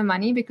lose a ton of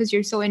money because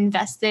you're so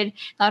invested,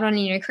 not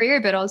only in your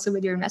career, but also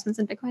with your investments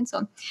in Bitcoin?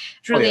 So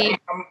it's really...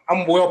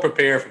 I'm well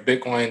prepared for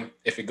Bitcoin.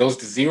 If it goes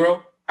to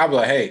zero, I'll be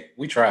like, hey,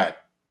 we tried.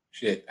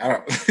 Shit, I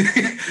don't...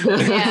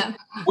 Yeah.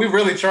 We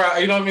really try,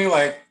 you know what I mean?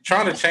 Like,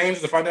 trying to change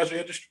the financial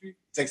industry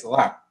takes a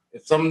lot.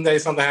 If someday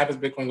something happens,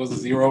 Bitcoin goes to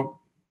zero,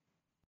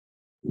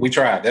 we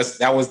tried.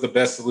 That was the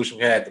best solution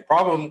we had. The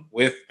problem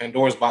with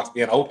Pandora's box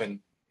being open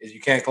is you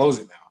can't close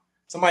it now.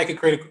 Somebody could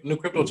create a new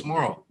crypto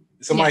tomorrow.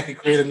 Somebody could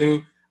create a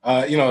new,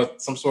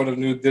 some sort of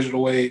new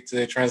digital way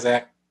to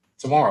transact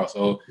tomorrow.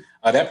 So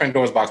that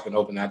Pandora's box been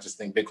open. I just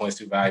think Bitcoin's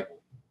too valuable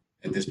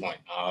at this point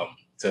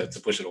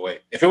to push it away.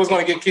 If it was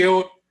going to get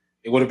killed,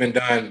 it would have been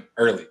done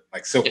early,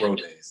 like Silk Road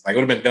days. Like it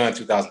would have been done in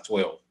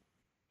 2012,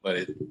 but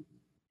it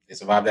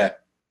survived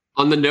that.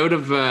 On the note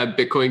of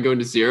Bitcoin going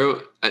to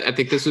zero, I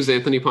think this was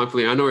Anthony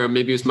Pompliano or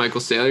maybe it was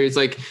Michael Saylor. He's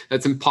like,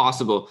 that's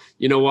impossible.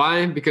 You know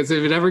why? Because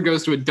if it ever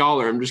goes to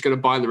 $1, I'm just going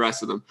to buy the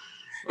rest of them.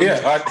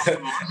 Yeah,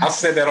 I've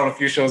said that on a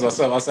few shows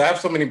myself. I said, I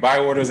have so many buy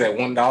orders at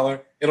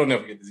 $1, it'll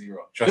never get to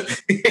zero.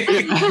 Trust me.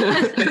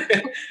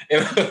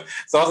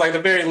 So I was like, at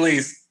the very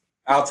least,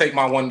 I'll take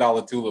my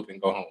 $1 tulip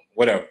and go home.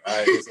 Whatever.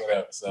 It's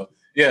whatever. So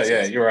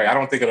yeah, you're right. I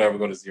don't think it'll ever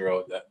go to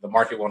zero. The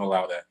market won't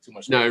allow that. Too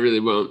much. No, it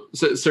really won't.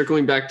 So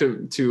circling back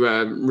to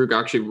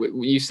Mrugakshi,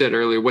 what you said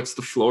earlier, what's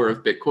the floor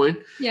of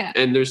Bitcoin? Yeah.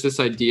 And there's this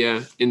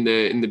idea in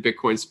the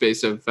Bitcoin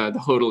space of the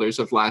hodlers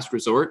of last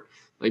resort,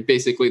 like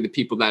basically the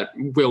people that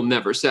will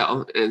never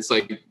sell. And it's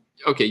like,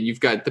 okay,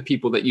 you've got the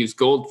people that use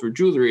gold for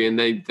jewelry and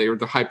they are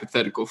the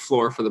hypothetical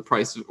floor for the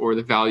price or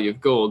the value of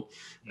gold.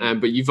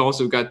 But you've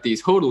also got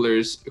these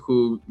hodlers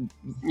who,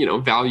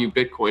 value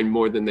Bitcoin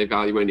more than they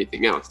value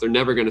anything else. They're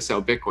never going to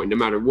sell Bitcoin no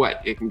matter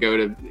what. It can go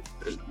to,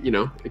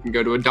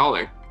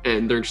 $1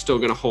 and they're still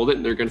going to hold it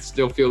and they're going to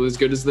still feel as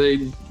good as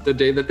the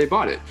day that they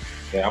bought it.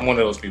 Yeah, I'm one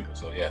of those people.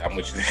 So yeah, I'm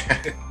with you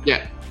there.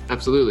 Yeah,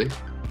 absolutely.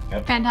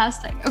 Yep.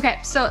 Fantastic. Okay,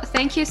 so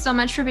thank you so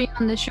much for being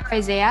on the show,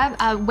 Isaiah.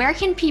 Where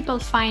can people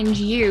find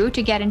you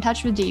to get in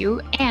touch with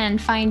you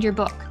and find your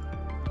book?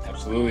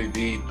 Absolutely.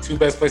 The two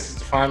best places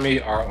to find me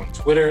are on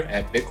Twitter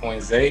at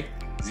BitcoinZay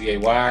ZAY,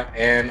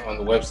 and on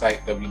the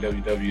website,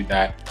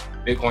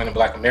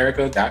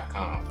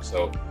 www.bitcoinandblackamerica.com.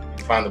 So you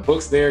can find the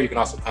books there. You can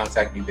also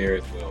contact me there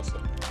as well. So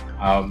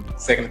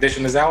second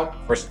edition is out.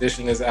 First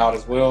edition is out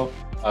as well.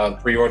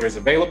 Pre-order is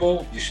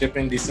available. You ship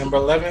in December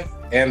 11th,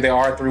 and there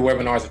are 3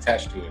 webinars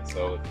attached to it.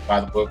 So if you buy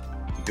the book,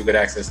 you do get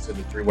access to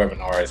the 3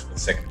 webinars for the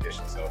second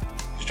edition. So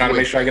just trying to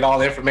make sure I get all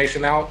the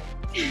information out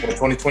before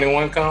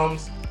 2021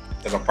 comes,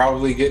 because I'm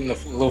probably getting a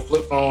little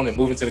flip phone and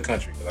moving to the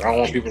country, because I don't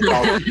want people to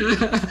call me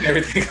and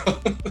everything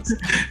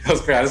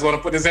goes crazy. I just want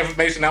to put this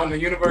information out in the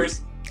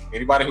universe.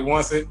 Anybody who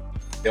wants it,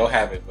 they'll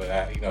have it. But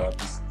I'm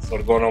just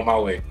sort of going on my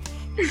way.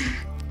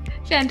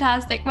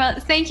 Fantastic. Well,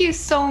 thank you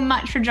so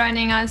much for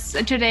joining us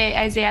today,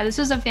 Isaiah. This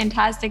was a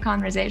fantastic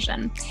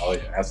conversation. Oh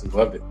yeah, absolutely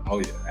loved it. Oh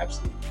yeah,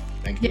 absolutely.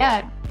 Thank you.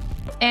 Yeah.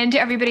 And to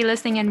everybody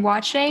listening and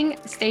watching,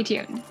 stay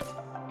tuned.